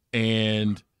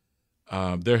 and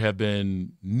there have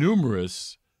been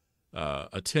numerous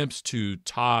attempts to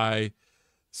tie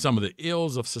some of the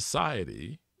ills of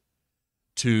society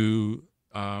to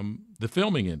the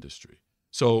filming industry.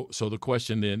 So the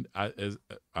question then, as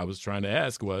I was trying to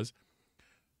ask, was,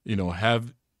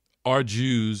 are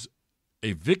Jews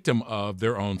a victim of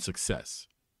their own success?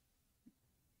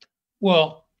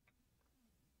 Well,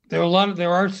 there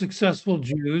are successful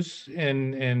Jews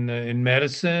in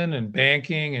medicine and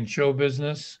banking and show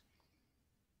business.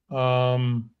 Are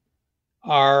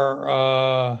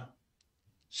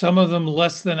some of them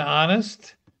less than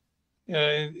honest?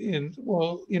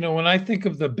 When I think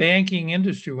of the banking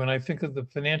industry, when I think of the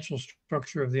financial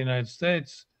structure of the United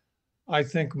States, I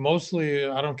think mostly,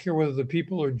 I don't care whether the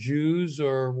people are Jews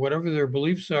or whatever their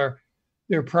beliefs are,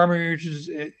 their primary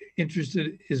interest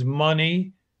is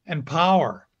money and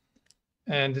power.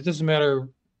 And it doesn't matter,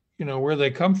 where they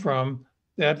come from,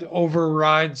 that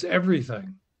overrides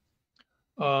everything.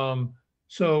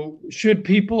 So should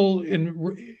people in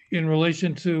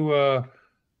relation to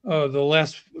the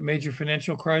last major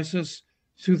financial crisis,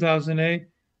 2008,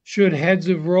 should heads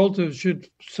of royalty, should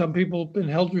some people have been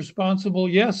held responsible?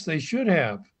 Yes, they should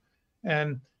have.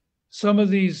 And some of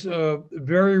these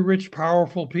very rich,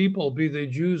 powerful people, be they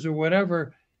Jews or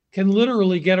whatever, can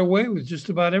literally get away with just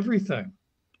about everything.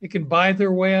 They can buy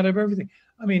their way out of everything.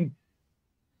 I mean,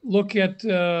 look at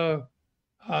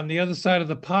on the other side of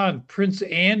the pond, Prince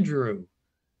Andrew.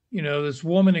 This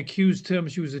woman accused him.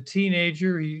 She was a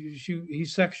teenager. He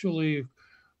sexually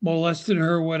molested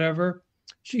her or whatever.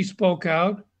 She spoke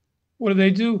out. What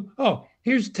do? Oh,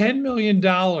 here's $10 million.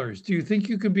 Do you think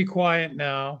you can be quiet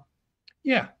now?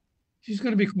 Yeah, she's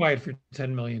going to be quiet for $10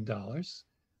 million.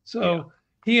 So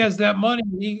he has that money.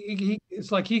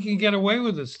 It's like he can get away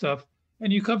with this stuff.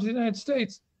 And you come to the United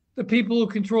States, the people who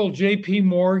control J.P.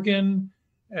 Morgan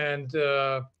and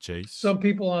Chase, some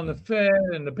people on the Fed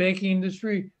and the banking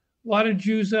industry, a lot of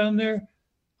Jews down there.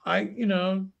 I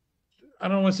don't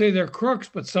want to say they're crooks,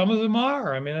 but some of them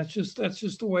are. I mean, that's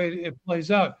just the way it plays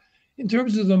out. In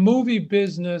terms of the movie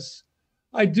business,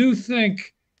 I do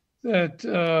think that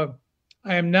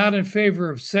I am not in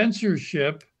favor of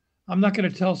censorship. I'm not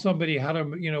going to tell somebody how to,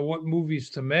 what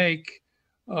movies to make,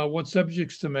 what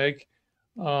subjects to make.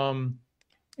 And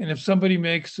if somebody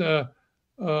makes a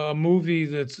movie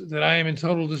that I am in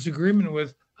total disagreement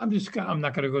with, I'm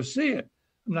not going to go see it.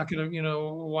 I'm not going to,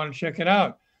 want to check it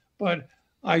out. But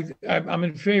I'm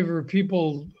in favor of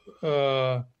people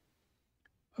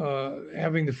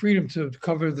having the freedom to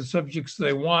cover the subjects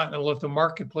they want and let the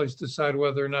marketplace decide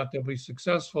whether or not they'll be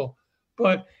successful.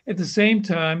 But at the same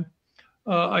time,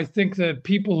 I think that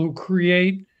people who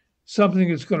create something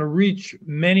that's going to reach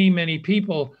many, many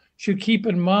people should keep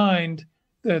in mind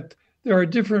that there are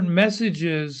different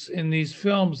messages in these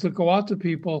films that go out to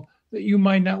people that you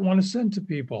might not want to send to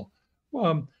people.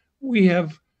 We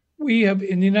have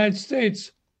in the United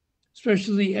States,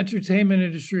 especially the entertainment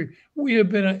industry, we have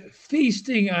been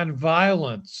feasting on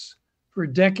violence for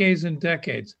decades and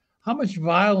decades. How much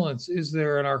violence is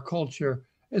there in our culture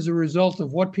as a result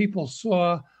of what people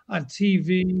saw on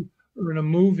TV or in a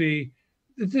movie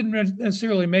that didn't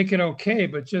necessarily make it okay,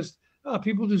 but just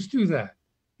people just do that.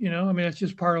 I mean, that's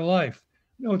just part of life.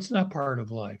 No, it's not part of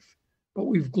life. But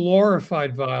we've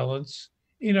glorified violence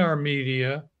in our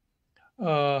media.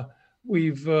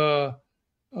 We've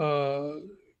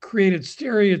created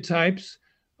stereotypes.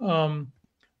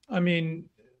 I mean,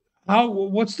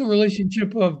 what's the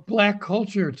relationship of Black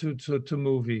culture to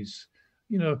movies?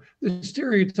 The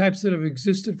stereotypes that have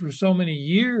existed for so many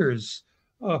years,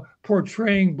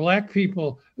 portraying Black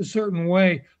people a certain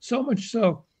way, so much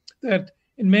so that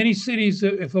in many cities,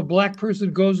 if a Black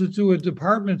person goes into a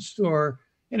department store,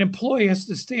 an employee has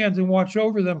to stand and watch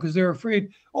over them because they're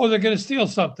afraid, they're going to steal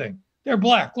something. They're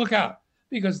Black, look out.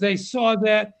 Because they saw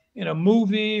that in a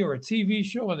movie or a TV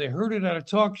show, or they heard it on a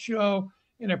talk show,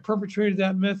 and it perpetrated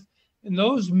that myth. And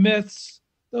those myths,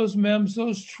 those memes,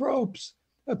 those tropes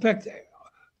affect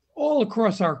all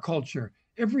across our culture.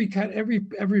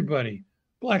 Everybody,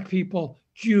 Black people,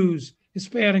 Jews,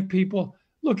 Hispanic people.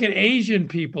 Look at Asian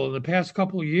people in the past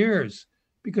couple of years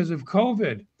because of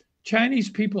COVID. Chinese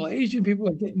people, Asian people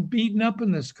are getting beaten up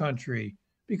in this country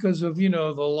because of, the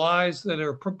lies that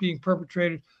are being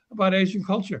perpetrated about Asian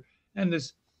culture. And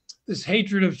this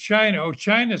hatred of China.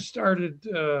 China started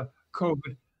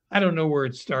COVID. I don't know where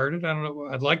it started. I don't know.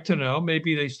 I'd like to know.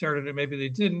 Maybe they started it, maybe they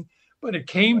didn't. But it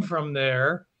came from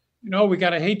there. We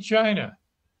got to hate China.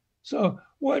 So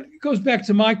what goes back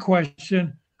to my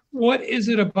question, what is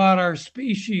it about our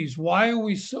species? Why are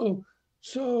we so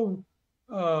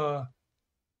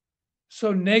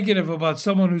negative about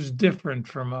someone who's different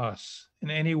from us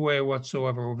in any way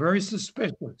whatsoever? We're very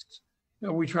suspicious.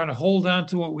 Are we trying to hold on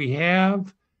to what we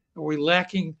have? Are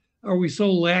we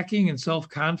so lacking in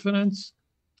self-confidence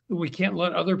that we can't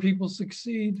let other people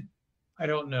succeed? I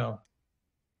don't know.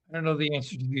 I don't know the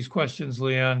answer to these questions,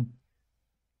 Leon.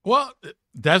 Well,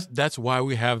 that's why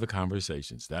we have the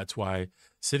conversations. That's why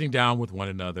sitting down with one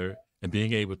another and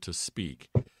being able to speak.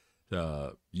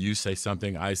 You say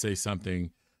something, I say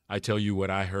something, I tell you what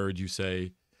I heard you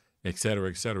say, et cetera,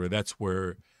 et cetera. That's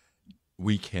where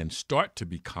we can start to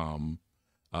become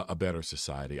a better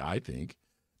society, I think,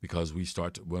 because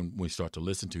when we start to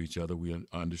listen to each other, we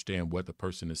understand what the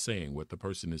person is saying, what the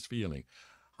person is feeling,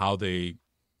 how they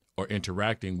are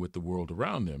interacting with the world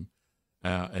around them,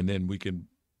 and then we can,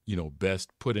 best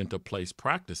put into place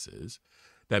practices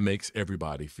that makes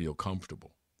everybody feel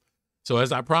comfortable. So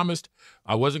as I promised,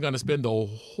 I wasn't going to spend the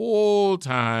whole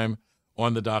time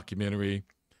on the documentary.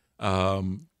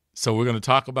 So we're going to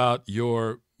talk about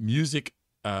your music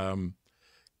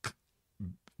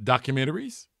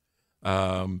documentaries.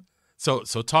 So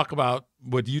talk about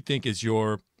what do you think is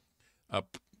your,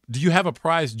 do you have a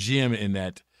prized gem in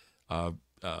that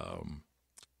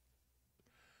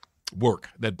work,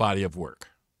 that body of work?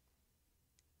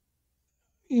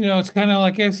 It's kind of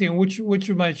like asking which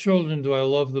of my children do I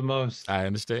love the most? I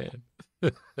understand.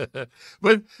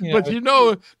 but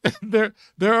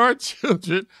there are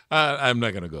children. I'm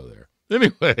not going to go there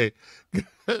anyway.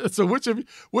 So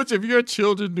which of your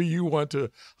children do you want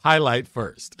to highlight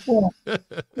first?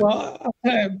 Well,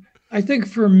 I think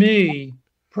for me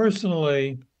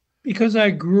personally, because I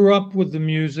grew up with the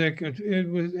music,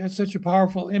 it had such a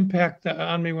powerful impact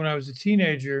on me when I was a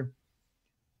teenager,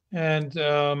 and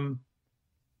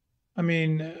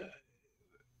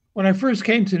when I first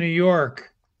came to New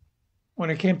York,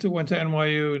 went to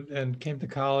NYU and came to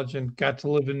college and got to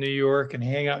live in New York and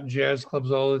hang out in jazz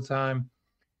clubs all the time.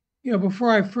 Before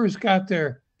I first got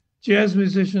there, jazz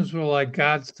musicians were like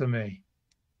gods to me.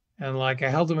 And I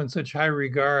held them in such high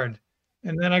regard.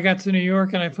 And then I got to New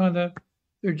York and I found out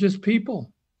they're just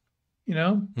people,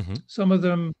 Mm-hmm. Some of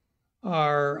them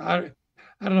are, I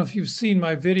don't know if you've seen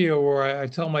my video where I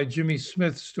tell my Jimmy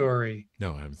Smith story.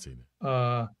 No, I haven't seen it.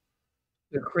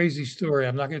 The crazy story.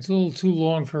 It's a little too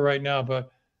long for right now, but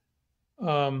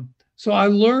so I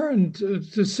learned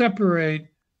to separate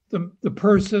the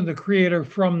person, the creator,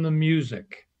 from the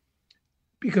music,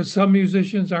 because some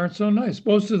musicians aren't so nice.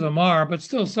 Most of them are, but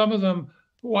still some of them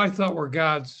who I thought were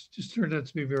gods just turned out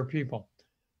to be mere people.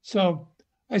 So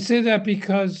I say that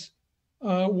because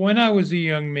when I was a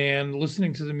young man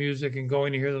listening to the music and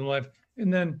going to hear them live,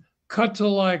 and then cut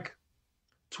to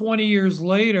 20 years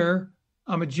later,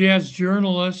 I'm a jazz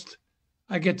journalist.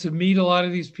 I get to meet a lot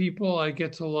of these people. I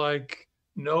get to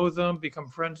know them, become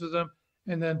friends with them.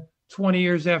 And then 20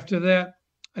 years after that,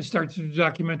 I start to do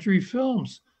documentary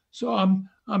films. So I'm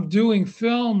doing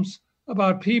films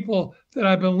about people that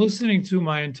I've been listening to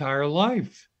my entire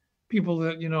life, people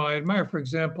that, I admire. For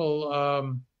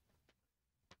example,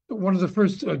 one of the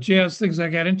first jazz things I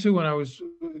got into when I was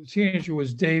a teenager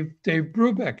was Dave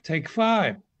Brubeck, Take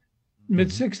Five, mid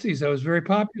 60s. That was very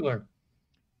popular.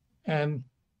 And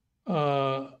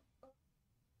I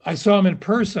saw him in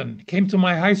person, came to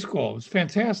my high school. It was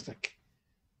fantastic.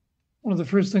 One of the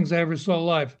first things I ever saw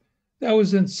live. That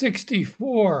was in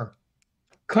 64.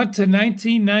 Cut to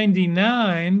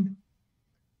 1999,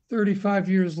 35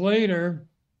 years later,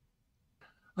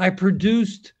 I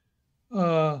produced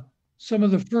some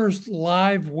of the first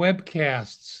live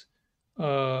webcasts.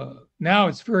 Now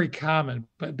it's very common,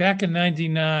 but back in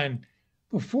 99,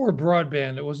 before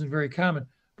broadband, it wasn't very common.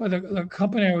 But the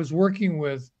company I was working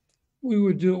with, we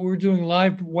were doing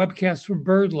live webcasts from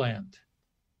Birdland.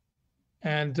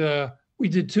 And we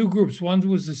did two groups. One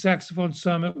was the Saxophone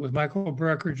Summit with Michael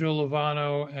Brecker, Joe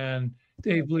Lovano, and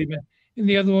Dave Liebman. And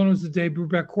the other one was the Dave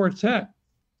Brubeck Quartet.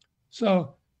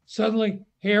 So suddenly,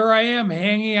 here I am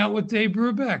hanging out with Dave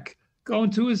Brubeck,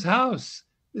 going to his house.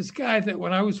 This guy that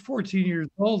when I was 14 years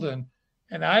old and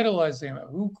idolizing him,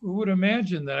 who would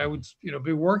imagine that I would,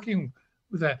 be working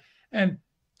with that? And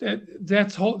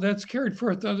that's carried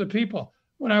forth to other people.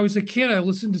 When I was a kid, I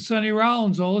listened to Sonny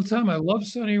Rollins all the time. I love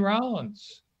Sonny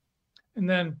Rollins. And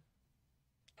then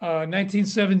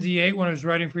 1978, when I was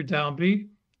writing for Downbeat,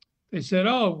 they said,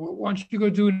 "Oh, why don't you go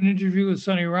do an interview with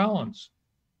Sonny Rollins?"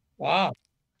 Wow.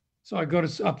 So I go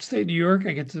to upstate New York.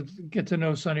 I get to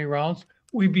know Sonny Rollins.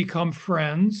 We become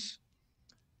friends.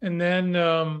 And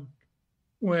then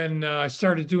when I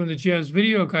started doing the Jazz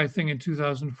Video Guy thing in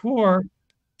 2004,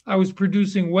 I was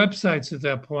producing websites at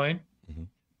that point. Mm-hmm.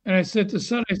 And I said to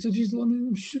Sonny, I said, "Geez,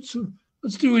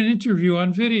 let's do an interview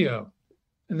on video."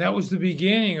 And that was the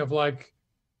beginning of like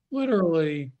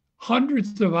literally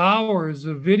hundreds of hours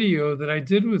of video that I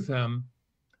did with him,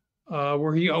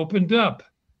 where he opened up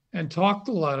and talked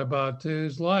a lot about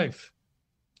his life.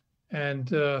 And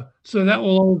so that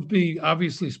will always be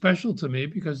obviously special to me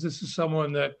because this is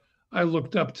someone that I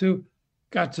looked up to,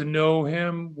 got to know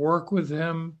him, work with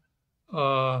him.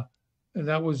 And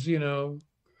that was,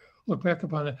 look back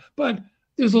upon that. But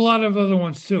there's a lot of other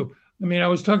ones too. I mean, I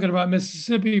was talking about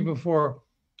Mississippi before.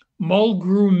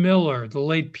 Mulgrew Miller, the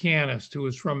late pianist who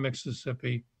was from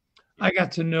Mississippi, I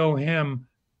got to know him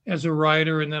as a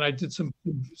writer, and then I did some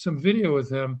video with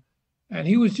him, and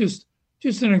he was just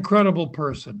an incredible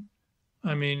person.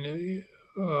 I mean,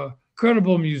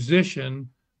 incredible musician,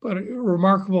 but a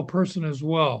remarkable person as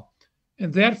well.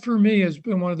 And that for me has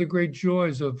been one of the great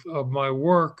joys of my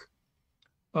work,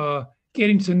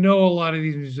 getting to know a lot of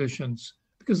these musicians,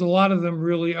 because a lot of them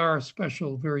really are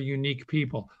special, very unique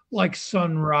people, like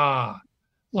Sun Ra,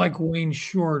 like Wayne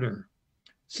Shorter.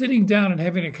 Sitting down and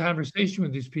having a conversation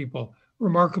with these people,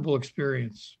 remarkable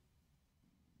experience.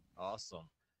 Awesome.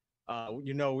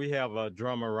 We have a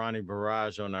drummer, Ronnie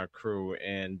Barrage, on our crew,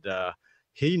 and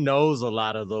he knows a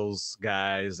lot of those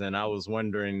guys. And I was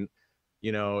wondering,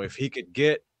 if he could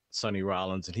get Sonny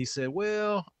Rollins. And he said,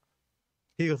 well,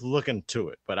 he was looking to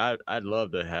it, but I'd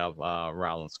love to have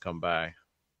Rollins come by.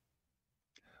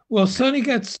 Well, Sonny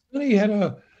had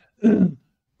a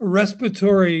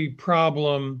respiratory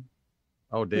problem.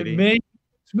 Oh, did he? May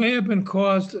have been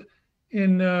caused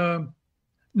in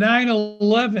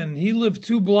 9/11. He lived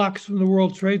 2 blocks from the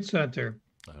World Trade Center.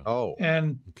 Oh,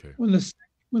 and okay. When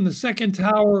the second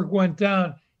tower went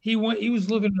down, he was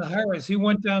living in the high-rise. He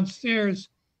went downstairs,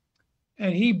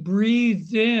 and he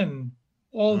breathed in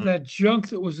all that junk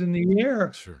that was in the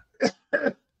air. Sure.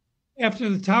 After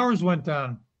the towers went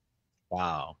down.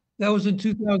 Wow. That was in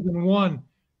 2001.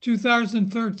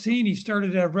 2013, he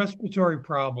started to have respiratory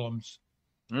problems.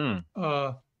 And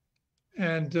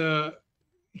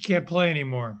he can't play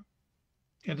anymore.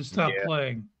 He had to stop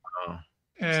playing.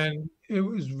 And it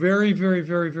was very, very,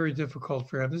 very, very difficult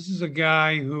for him. This is a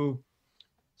guy who,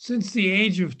 since the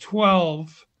age of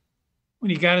 12,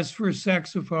 when he got his first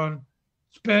saxophone,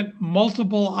 spent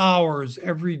multiple hours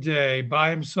every day by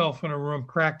himself in a room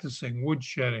practicing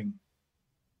woodshedding.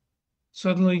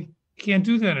 Suddenly, he can't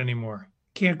do that anymore.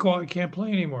 Can't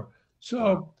play anymore.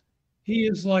 So he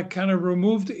is like kind of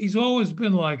removed. He's always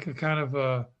been like a kind of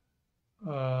a,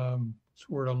 what's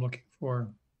the word I'm looking for?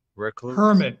 Recluse?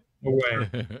 Hermit in a way.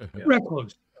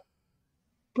 Recluse.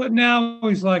 But now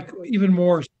he's like even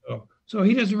more so. So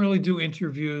he doesn't really do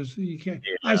interviews. He can't.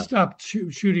 Yeah. I stopped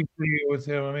shooting video with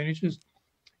him. I mean,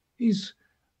 he's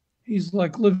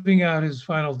like living out his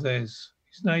final days.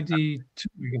 He's 92.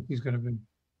 I guess he's going to be.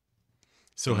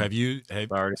 So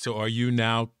so are you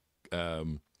now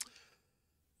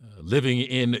living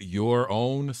in your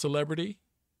own celebrity,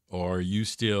 or are you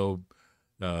still,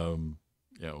 working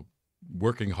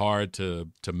hard to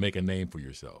make a name for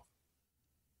yourself?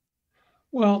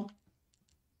 Well,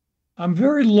 I'm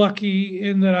very lucky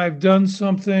in that I've done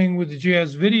something with the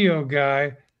Jazz Video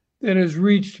Guy that has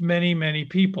reached many, many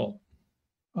people.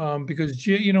 Because,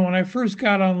 when I first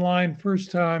got online,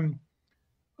 first time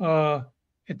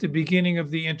at the beginning of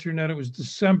the internet, it was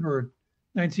December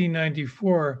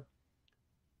 1994.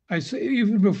 I said,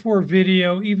 even before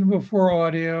video, even before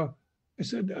audio, I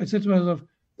said to myself,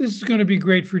 this is going to be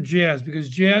great for jazz because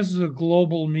jazz is a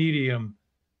global medium.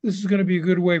 This is going to be a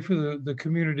good way for the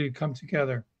community to come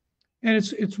together. And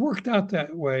it's worked out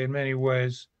that way in many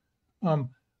ways. I'm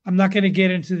not going to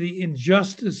get into the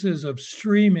injustices of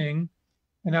streaming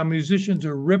and how musicians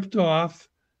are ripped off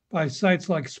by sites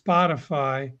like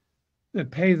Spotify that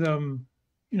pay them,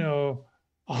 a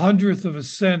hundredth of a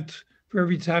cent for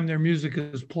every time their music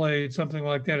is played, something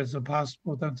like that. It's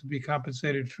impossible for them to be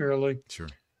compensated fairly. Sure.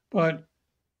 But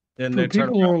And for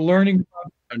people who are learning,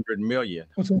 100 million.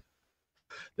 what's that?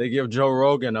 They give Joe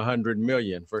Rogan 100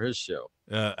 million for his show.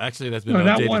 Actually, that's been No,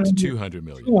 not updated to 100. 200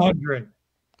 million.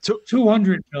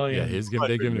 200 million. Yeah,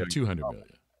 they're giving him 200 million.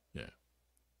 Yeah.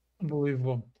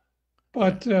 Unbelievable.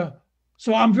 But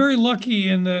so I'm very lucky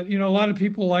in that, a lot of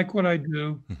people like what I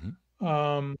do.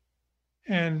 Mhm.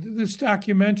 And this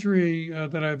documentary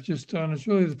that I've just done is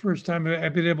really the first time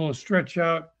I've been able to stretch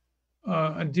out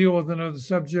and deal with another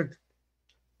subject.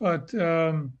 But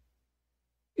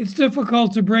it's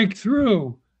difficult to break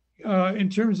through in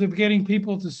terms of getting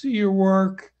people to see your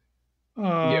work,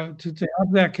 to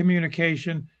have that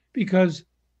communication, because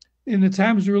in the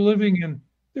times we're living in,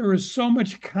 there is so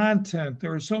much content.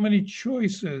 There are so many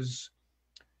choices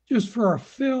just for a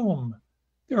film.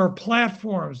 There are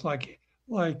platforms like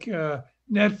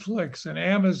Netflix and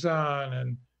Amazon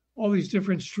and all these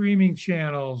different streaming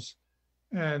channels,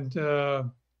 and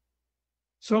the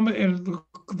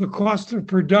cost of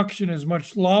production is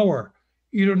much lower.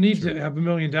 You don't need to have $1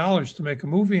 million to make a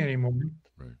movie anymore.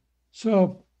 Right.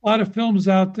 So a lot of films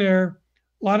out there,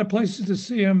 a lot of places to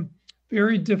see them,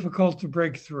 very difficult to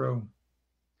break through.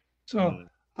 So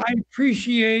I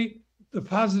appreciate the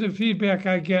positive feedback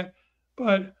I get,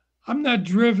 but I'm not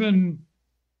driven.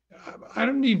 I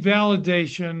don't need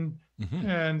validation,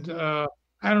 and I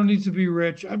don't need to be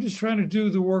rich. I'm just trying to do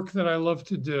the work that I love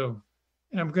to do,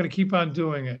 and I'm going to keep on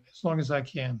doing it as long as I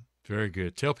can. Very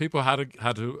good. Tell people how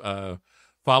to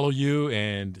follow you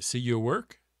and see your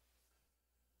work.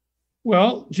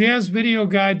 Well,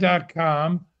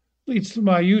 jazzvideoguy.com leads to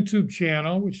my YouTube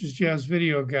channel, which is Jazz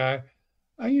Video Guy.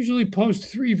 I usually post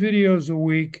 3 videos a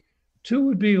week. 2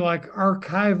 would be like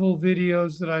archival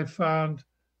videos that I found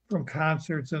from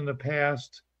concerts in the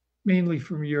past, mainly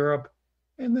from Europe.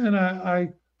 And then I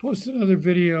post another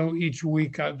video each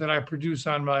week that I produce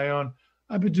on my own.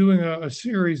 I've been doing a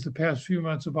series the past few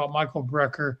months about Michael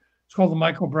Brecker. It's called the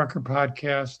Michael Brecker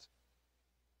Podcast.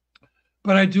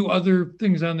 But I do other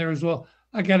things on there as well.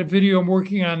 I got a video I'm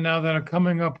working on now that I'm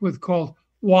coming up with called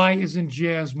Why Isn't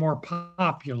Jazz More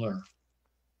Popular?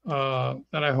 That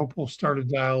I hope will start a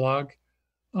dialogue.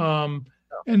 And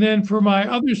then for my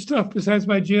other stuff, besides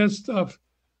my jazz stuff,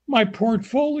 my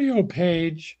portfolio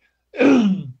page,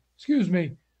 excuse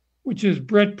me, which is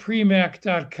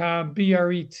brettprimack.com,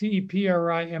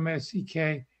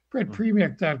 BRETPRIMSEK,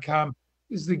 brettprimack.com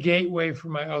is the gateway for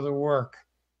my other work.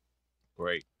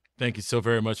 Great. Thank you so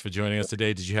very much for joining us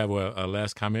today. Did you have a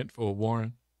last comment for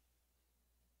Warren?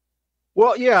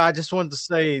 Well, yeah, I just wanted to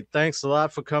say thanks a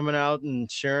lot for coming out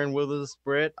and sharing with us,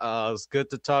 Brett. It's good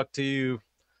to talk to you,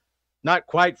 not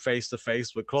quite face to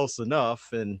face, but close enough.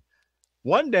 And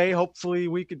one day, hopefully,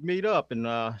 we could meet up and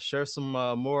share some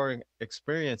more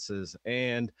experiences.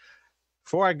 And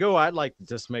before I go, I'd like to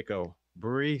just make a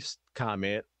brief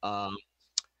comment.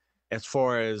 As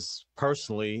far as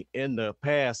personally, in the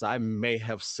past, I may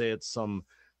have said some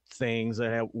things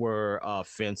that were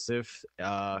offensive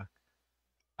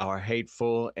or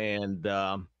hateful, and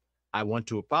I want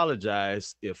to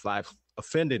apologize if I've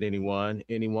offended anyone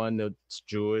that's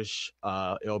Jewish,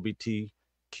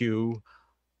 LGBTQ,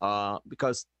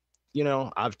 because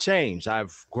I've changed,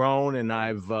 I've grown, and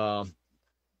I've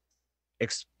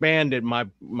expanded my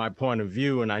point of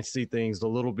view, and I see things a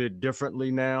little bit differently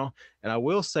now. And I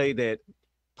will say that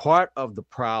part of the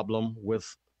problem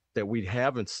that we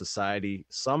have in society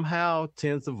somehow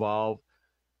tends to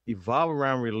evolve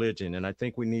around religion, and I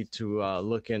think we need to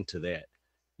look into that.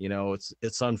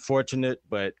 It's unfortunate,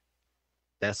 but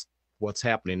that's what's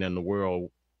happening in the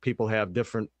world. People have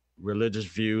different religious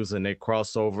views, and they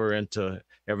cross over into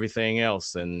everything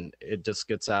else, and it just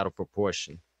gets out of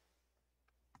proportion.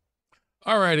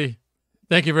 All righty.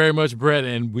 Thank you very much, Brett,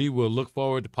 and we will look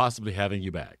forward to possibly having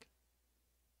you back.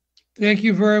 Thank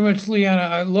you very much, Leanna.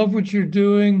 I love what you're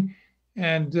doing,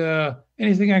 And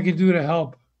anything I can do to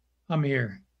help, I'm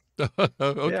here.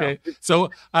 Okay. Yeah.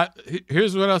 So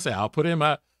here's what I'll say. I'll put in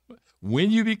my, when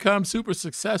you become super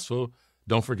successful,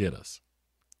 don't forget us.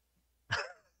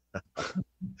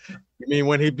 You mean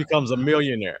when he becomes a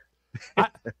millionaire?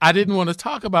 I didn't want to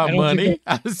talk about money.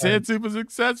 I said super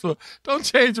successful. Don't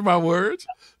change my words.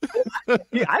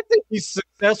 Yeah, I think he's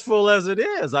successful as it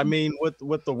is. I mean, with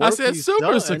the work I said he's super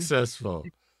done, successful.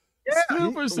 Yeah,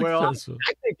 super successful.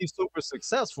 I think he's super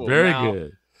successful. Very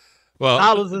good.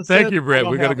 Well, thank you, Brett.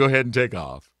 We're going to go ahead and take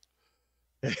off.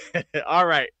 All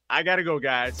right. I got to go,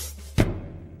 guys.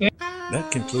 That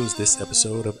concludes this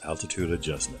episode of Altitude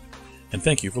Adjustment. And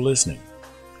thank you for listening.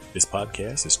 This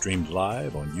podcast is streamed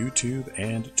live on YouTube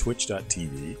and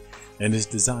Twitch.tv and is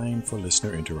designed for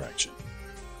listener interaction.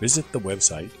 Visit the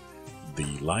website,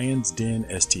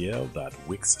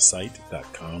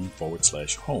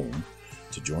 thelionsdenstl.wixsite.com/home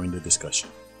to join the discussion.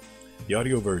 The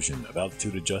audio version of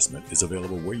Altitude Adjustment is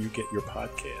available where you get your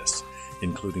podcasts,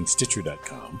 including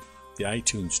Stitcher.com, the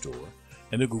iTunes Store,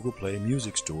 and the Google Play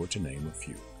Music Store, to name a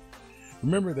few.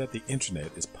 Remember that the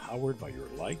internet is powered by your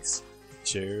likes,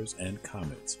 shares, and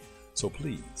comments. So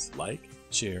please like,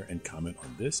 share, and comment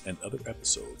on this and other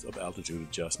episodes of Altitude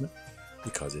Adjustment,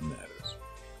 because it matters.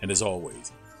 And as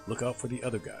always, look out for the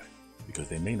other guy, because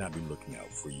they may not be looking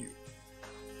out for you.